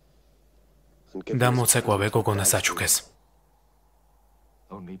და მოცეკვავე გოგონას აჩუქეს.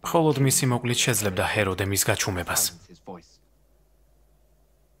 მხოლოდ მისი მოკლით შეძლებდა ჰეროდე მის გაჩუმებას.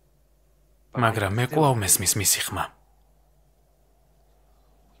 მაგრამ მე კვლავ მესმის მისი ხმა.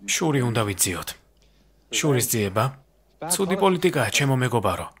 შური უნდა ვიძიოთ. შურის ძიება ცუდი პოლიტიკაა, ჩემო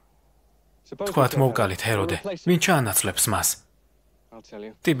მეგობარო. თქვათ მოვკალით ჰეროდე, ვინ ჩაანაცვლებს მას?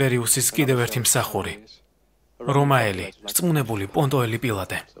 ტიბერიუსის კიდევ ერთი მსახური, რომაელი, რწმუნებული პონტოელი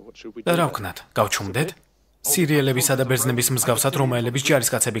პილატე. და რა ვქნათ, გავჩუმდეთ? სირიელებისა და ბერძნების მსგავსად რომაელების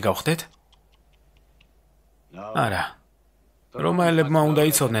ჯარისკაცები გავხდეთ? არა. რომაელებმა უნდა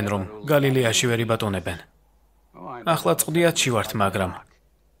იცოდნენ, რომ გალილეაში ვერ იბატონებენ. ახლა წვდიათში ვართ, მაგრამ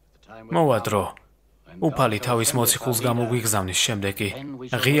მოვა დრო. უფალი თავის მოციქულს გამოგვიგზავნის, შემდეგ კი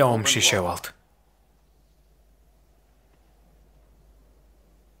ღია ომში შევალთ.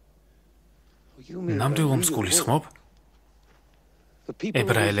 ნამდვილ ომს გულისხმობ?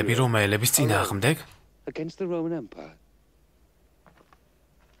 ებრაელები რომაელების წინააღმდეგ?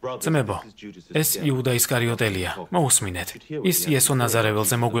 ძმებო, ეს იუდა ისკარიოტელია, მოусმინეთ. ის იესო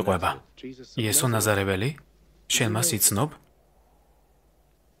ნაზარეველზე მოგვიყვება. იესო ნაზარეველი? შენ მას იცნობ?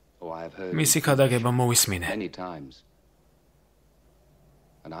 მისი ქადაგება მოვისმინე.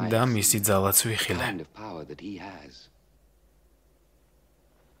 და მისი ძალაც ვიხილე.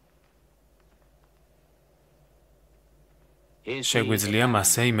 შეგვიძლია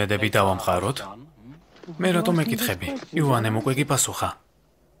მასზე იმედები დავამყაროთ? მე რატომ ეკითხები? იოანემ უკვე გიპასუხა.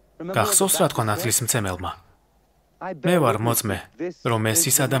 გახსოვს რა თქვა ნათლისმცემელმა? მე ვარ მოწმე, რომ ეს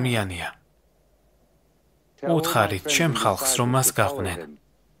ის ადამიანია. უთხარით ჩემ ხალხს, რომ მას გაყვნენ.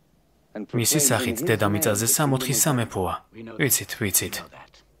 მისი სახით დედამიწაზე 63 სამეფოა. ვიცით.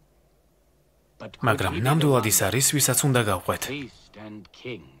 მაგრამ ნამდვილად ის არის, ვისაც უნდა გავყვეთ.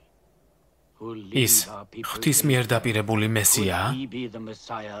 ის ღვთის მიერ დაპირებული მესიაა?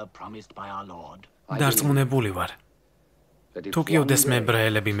 დარწმუნებული ვარ. თუ კი ოდესმე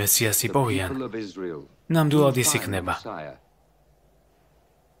ებრაელები მესიას იპოვიან, ნამდვილად ის იქნება.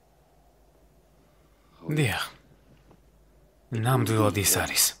 დიახ, ნამდვილად ის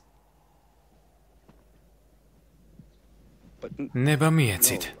არის. ნება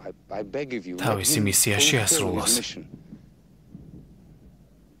მიეცით, თავისი მისია შეასრულოს.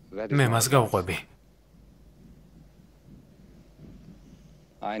 მე მას გავყვები.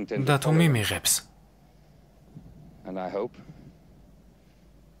 და თუ მიმიღებს,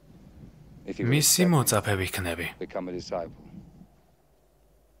 მისი მოწაფე ვიქნები.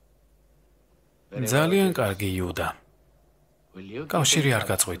 ძალიან კარგი, იუდა. კავშირი არ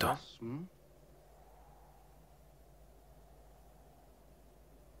გაწყვიტო.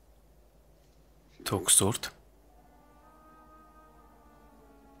 თუ გსურთ.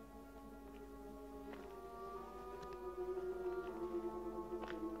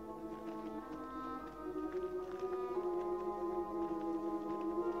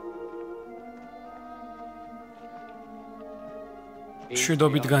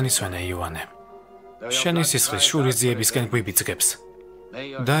 შვიდობით განისვენე იოანე. შენი სისხლის შურის ძიებისკენ გვიბიძგებს.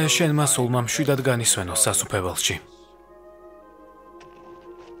 და შენმა სულმა მშვიდად განისვენო სასუფეველში.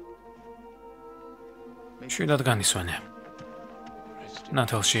 მშვიდად განისვენე.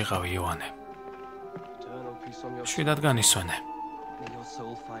 ნათელში იყავი იოანე. მშვიდად განისვენე.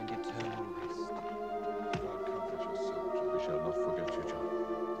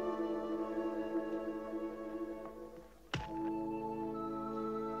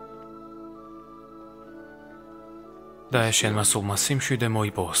 და შენმა სულმა სიმშვიდე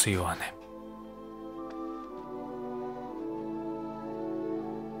მოიპოვოს იოანე.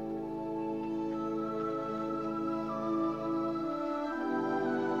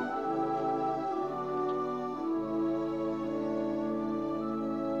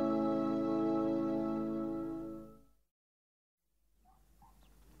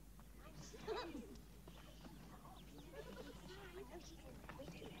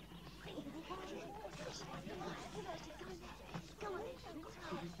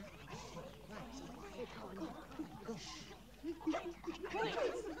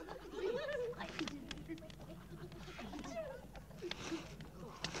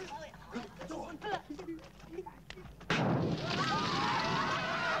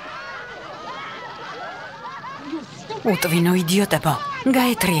 უტვინო იდიოტებო,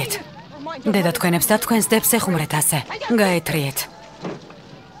 გაეთრიეთ. დედა თქვენებს და თქვენს დებს ეხუმრეთ ასე. გაეთრიეთ.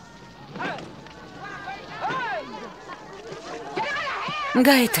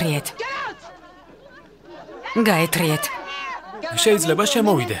 გაეთრიეთ. გაეთრიეთ. შეიძლება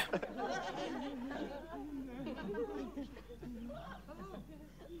შემოვიდე.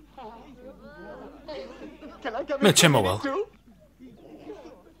 მე შემოვალ.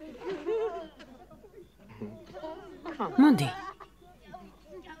 მოდი.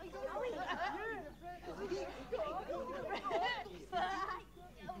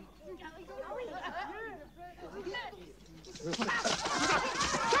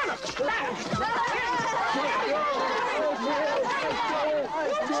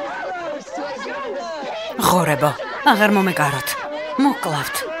 ღორებო, აღარ მომეკაროთ.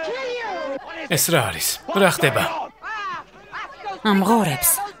 მოკლავთ. ეს რა არის? რა ხდება? ამ ღორებს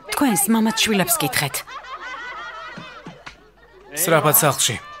თქვენს მამაც შვილებს კითხეთ. სრაფად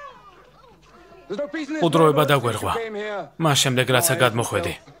სახლში. უდროება დაგვერღვა. მას შემდეგ რაცა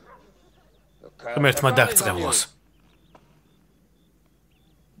გადმოხვედი. ღმერთმა დაგწყევლოს.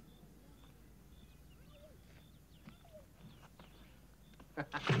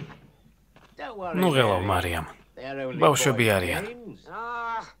 ნუ ღელავ მარიამ. ბავშვები არიან.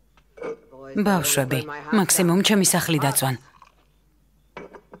 ბავშვები, მაქსიმუმ ჩემი სახლი დაწვან.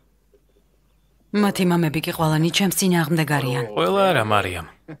 მათი მამები კი ყველანი ჩემს წინააღმდეგ არიან. ყველა არა მარიამ.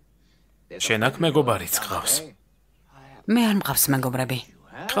 შენ აქ მეგობარიც გყავს. მე არ მყავს მეგობრები.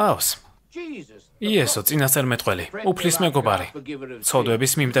 გყავს. იესო წინასწარმეტყველი, უფლის მეგობარი,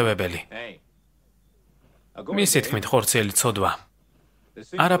 ცოდვების მიმტევებელი. მისი თქმით ხორციელი ცოდვა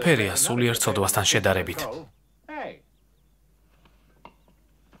არაფერია სულიერ ცოდვასთან შედარებით.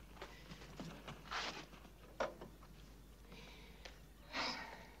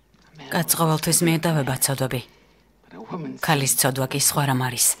 კაცს ყოველთვის მიეტოვება ცოდვები. ქალის ცოდვა კი სხვა რამ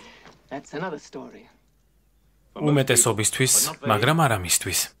არის. უმეტესობისთვის, მაგრამ არა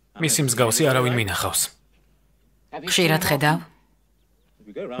მისთვის. მისი მსგავსი არავინ მინახავს. ხშირად ხედავ?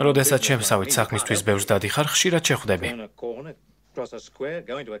 როდესაც შემსავით საქმისთვის ბევრს დადიხარ, ხშირად შეხვდები.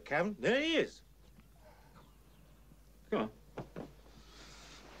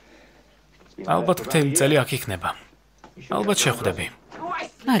 ალბათ მთელი წელი აქ იქნება. ალბათ შეხვდები.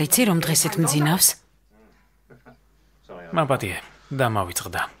 არიცი რომ დღესით მძინავს? მაპატიე,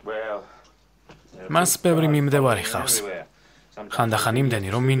 დამავიწყდა. მას ბევრი მიმდევარი ხავს. ხანდახან იმდენი,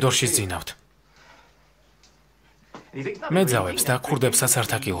 რომ მინდორში ძინავთ. მეძავებს და ქურდებსაც არ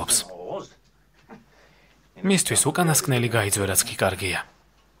თაკილობს. მისთვის უკანასკნელი გაიძვერაც კი კარგია.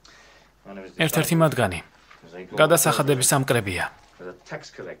 ერთ-ერთი მათგანი გადასახადების ამკრებია.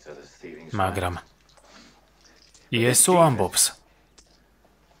 მაგრამ იესო ამბობს,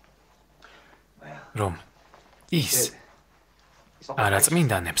 რომ ის არა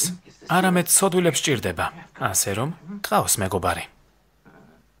წმინდანებს, არამედ ცოდვილებს სჭირდება, ასე რომ გყავს მეგობარი.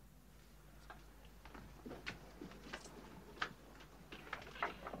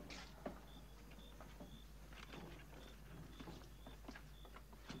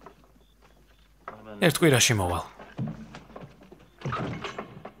 ერთ კვირაში მოვალ.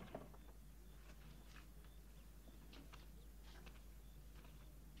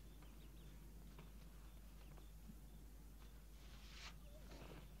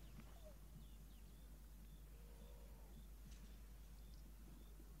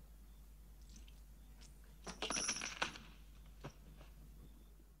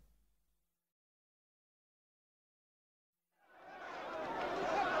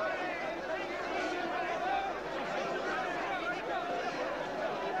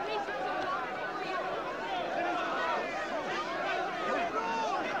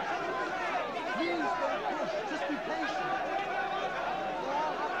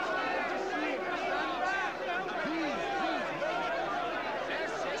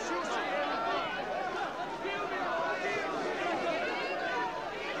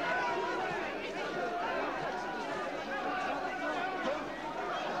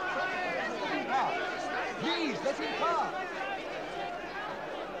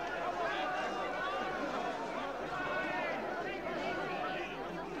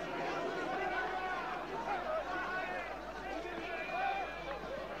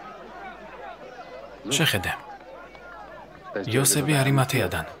 შეხედე. იოსები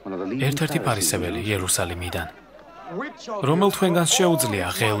არიმათეადან, ერთ-ერთი ფარისეველი იერუსალიმიდან, რომელ თქვენგანს შეუძლია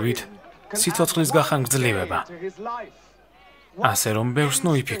ღელვით სიცოცხლის გახანგრძლივება, ასე რომ ბევრს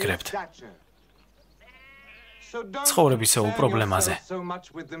ნოიფიქრებთ ცხოვრებისეულ პრობლემაზე.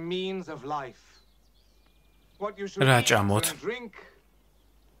 რა ჭამოთ,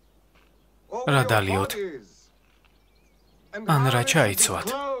 რა დალიოთ, ან რა ჩაიცვათ.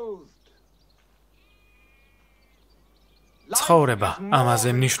 ცხოვრება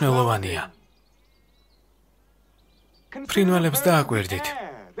ამაზე მნიშვნელოვანია. ფრინველებს დააკვირდით.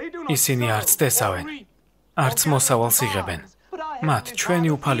 ისინი არც տեսავენ, არც მოსავალს იღებენ. მათ ჩვენი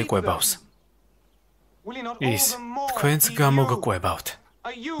უფალი კვებავს. ის თქვენც გამოგკვებავთ,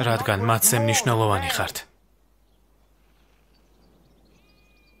 რადგან მათზე მნიშვნელოვანი ხართ.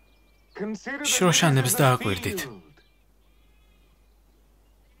 შროშანებს დააკვირდით.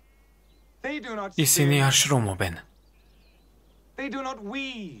 ისინი არ შრომობენ.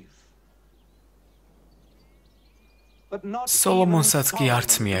 სოლომონსაც კი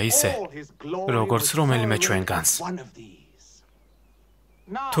არც მია ისე, როგორც რომელიმე ჩვენგანს.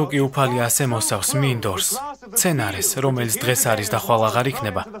 თუ კი უფალი ასე მოსავს მინდორს, მცენარეს, რომელიც დღეს არის და ხვალ აღარ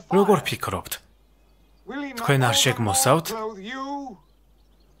იქნება, როგორ ფიქრობთ? თქვენ არ შეგმოსავთ?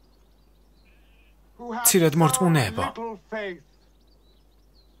 მცირედ მორწმუნეებო.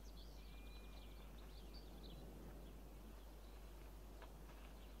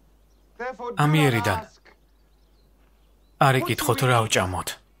 ამიერიდან არ იკითხოთ რა ვჭამოთ,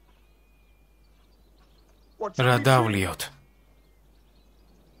 რა დავლიოთ,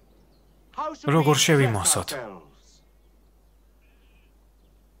 როგორ შევიმოსოთ.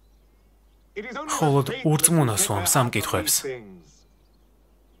 მხოლოდ ურწმუნოს ვამს ამ კითხვებს.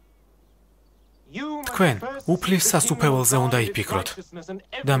 თქვენ უფლის სასუფეველზე უნდა იფიქროთ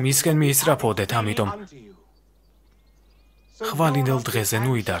და მისკენ მიისწრაფოდეთ, ამიტომ ხვალინდელ დღეზე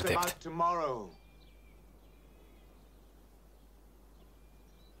ნუიდარდებთ.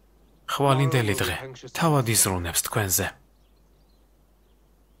 ხვალინდელი დღე თავად იზრუნებს თქვენზე.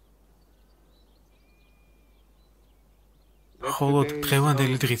 მხოლოდ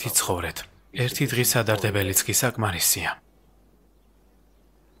დღევანდელი დღით იცხოვრეთ. ერთი დღის ადარდებელიც კი საკმარისია.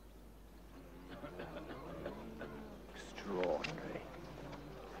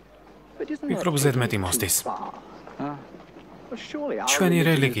 მიკრობ ზედმეტი მოსდის. ჩვენი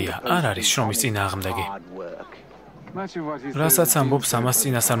რელიგია არ არის შრომის წინააღმდეგი. რასაც ამბობს, ამას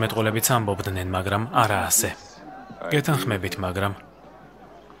წინასწარმეტყველებიც ამბობდნენ, მაგრამ არა ასე. გეთანხმებით, მაგრამ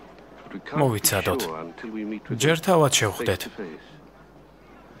მოვიცადოთ. ჯერ თავად შევხვდეთ.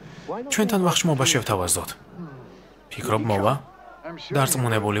 ჩვენთან ვახშმობა შევთავაზოთ. ფიქრობ მოვა?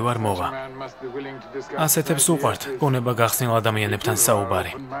 დარწმუნებული ვარ მოვა. ასეთებს უყვართ გონება გახსნილ ადამიანებთან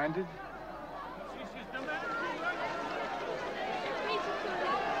საუბარი.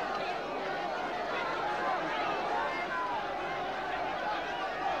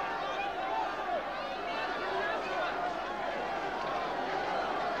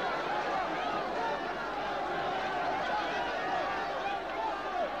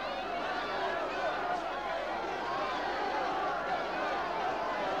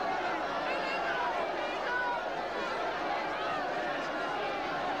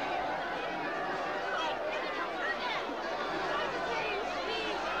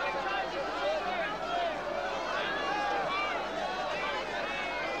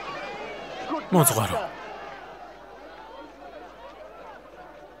 მოძღვარო.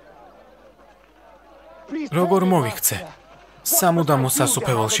 როგორ მოვიქცე სამუდამო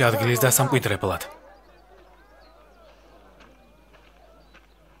სასუფეველში ადგილის დასამკვიდრებლად?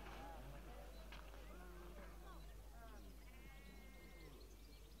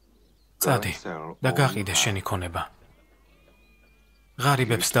 წადი და გაყიდე შენი ქონება.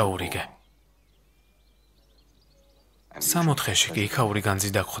 ღარიბებს დაურიგე. 60-ში კი იქაური განძი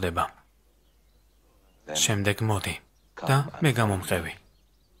დაგხვდება. შემდეგ მოდი და მე გამომყევი.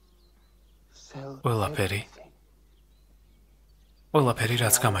 ყველაფერი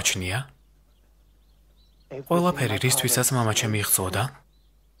რაც გამაჩნია? ყველაფერი რისთვისაც მამაჩემი იღწოდა?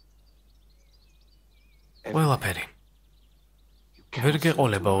 ყველაფერი. ვერ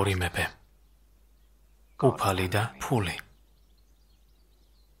გეყოლება ორი მეფე. უფალი და ფული.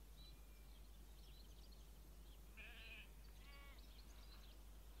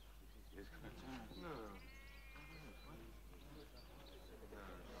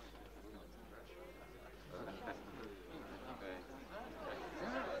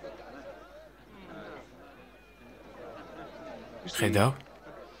 ხედავ?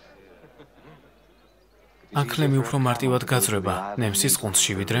 ანკლემი უფრო მარტივად გაძრება ნემსის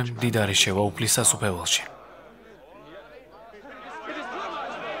ყუნწში, ვიდრე მდიდარი შევა უფლის სასუფეველში.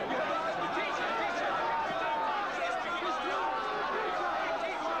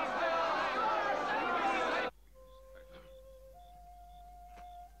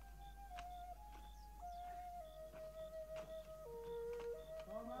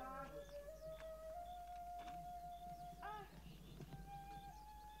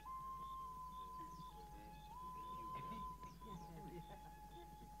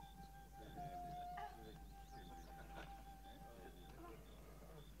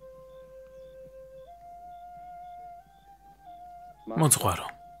 მოძღვარო.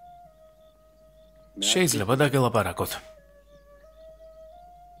 შეიძლება დაგელაპარაკოთ.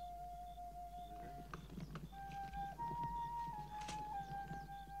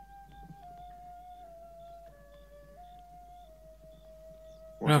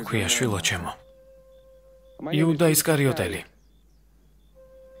 რა ქვია შვილო ჩემო? იუდა ისკარიოტელი.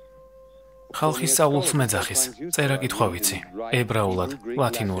 ხალხის სწავლულს მეძახის, წერა-კითხვა ვიცი, ებრაულად,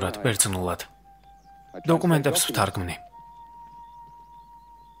 ლათინურად, ბერძნულად. დოკუმენტებს ვთარგმნი.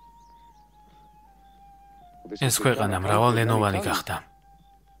 ეს ქვეყანა მრავალენოვანი გახდა.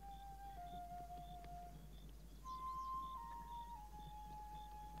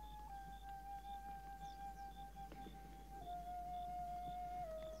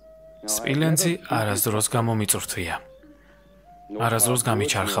 სპილენძი არასდროს გამომიწურთვია. არასდროს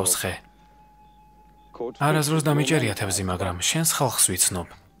გამიჩარხავს ხე. არასდროს დამიჭერია თევზი, მაგრამ შენს ხალხს ვიცნობ.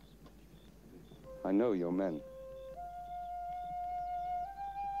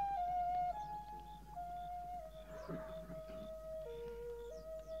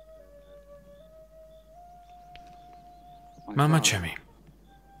 მამაჩემი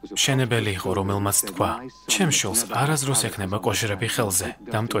მშენებელი იყო, რომელმაც თქვა, ჩემს შვილს არასდროს ექნება კოშრები ხელზე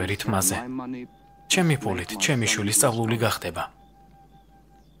და მტვერი თმაზე. ჩემი ფულით ჩემი შვილი სწავლული გახდება.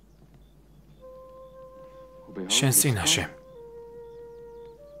 შენს წინაშე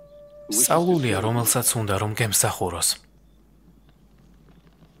სწავლულია, რომელსაც უნდა რომ გემსახუროს.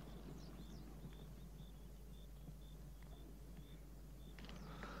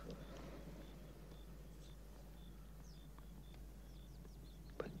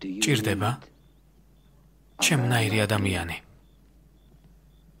 ჭირდება ჩემნაირი ადამიანი.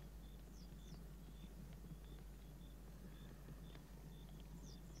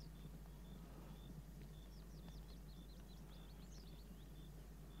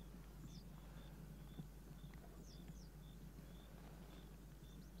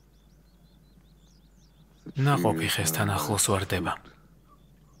 ნაყოფი ხესთან ახლოს ვარდება.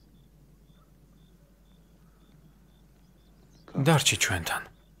 დარჩი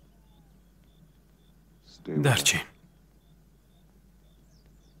ჩვენთან. დარჩი.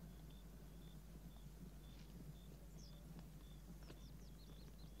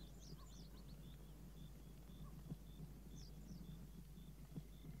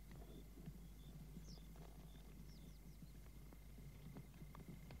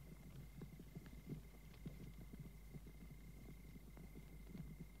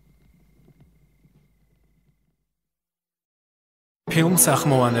 ფილმს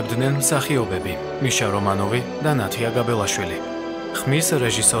ახმოვანებდნენ მსახიობები მიშა რომანოვი და ნათია გაბელაშვილი. ხმის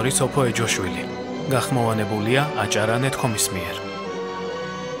რეჟისორი სოფო ეჯოშვილი. გახმოვანებულია აჭარა.net.com-ის მიერ.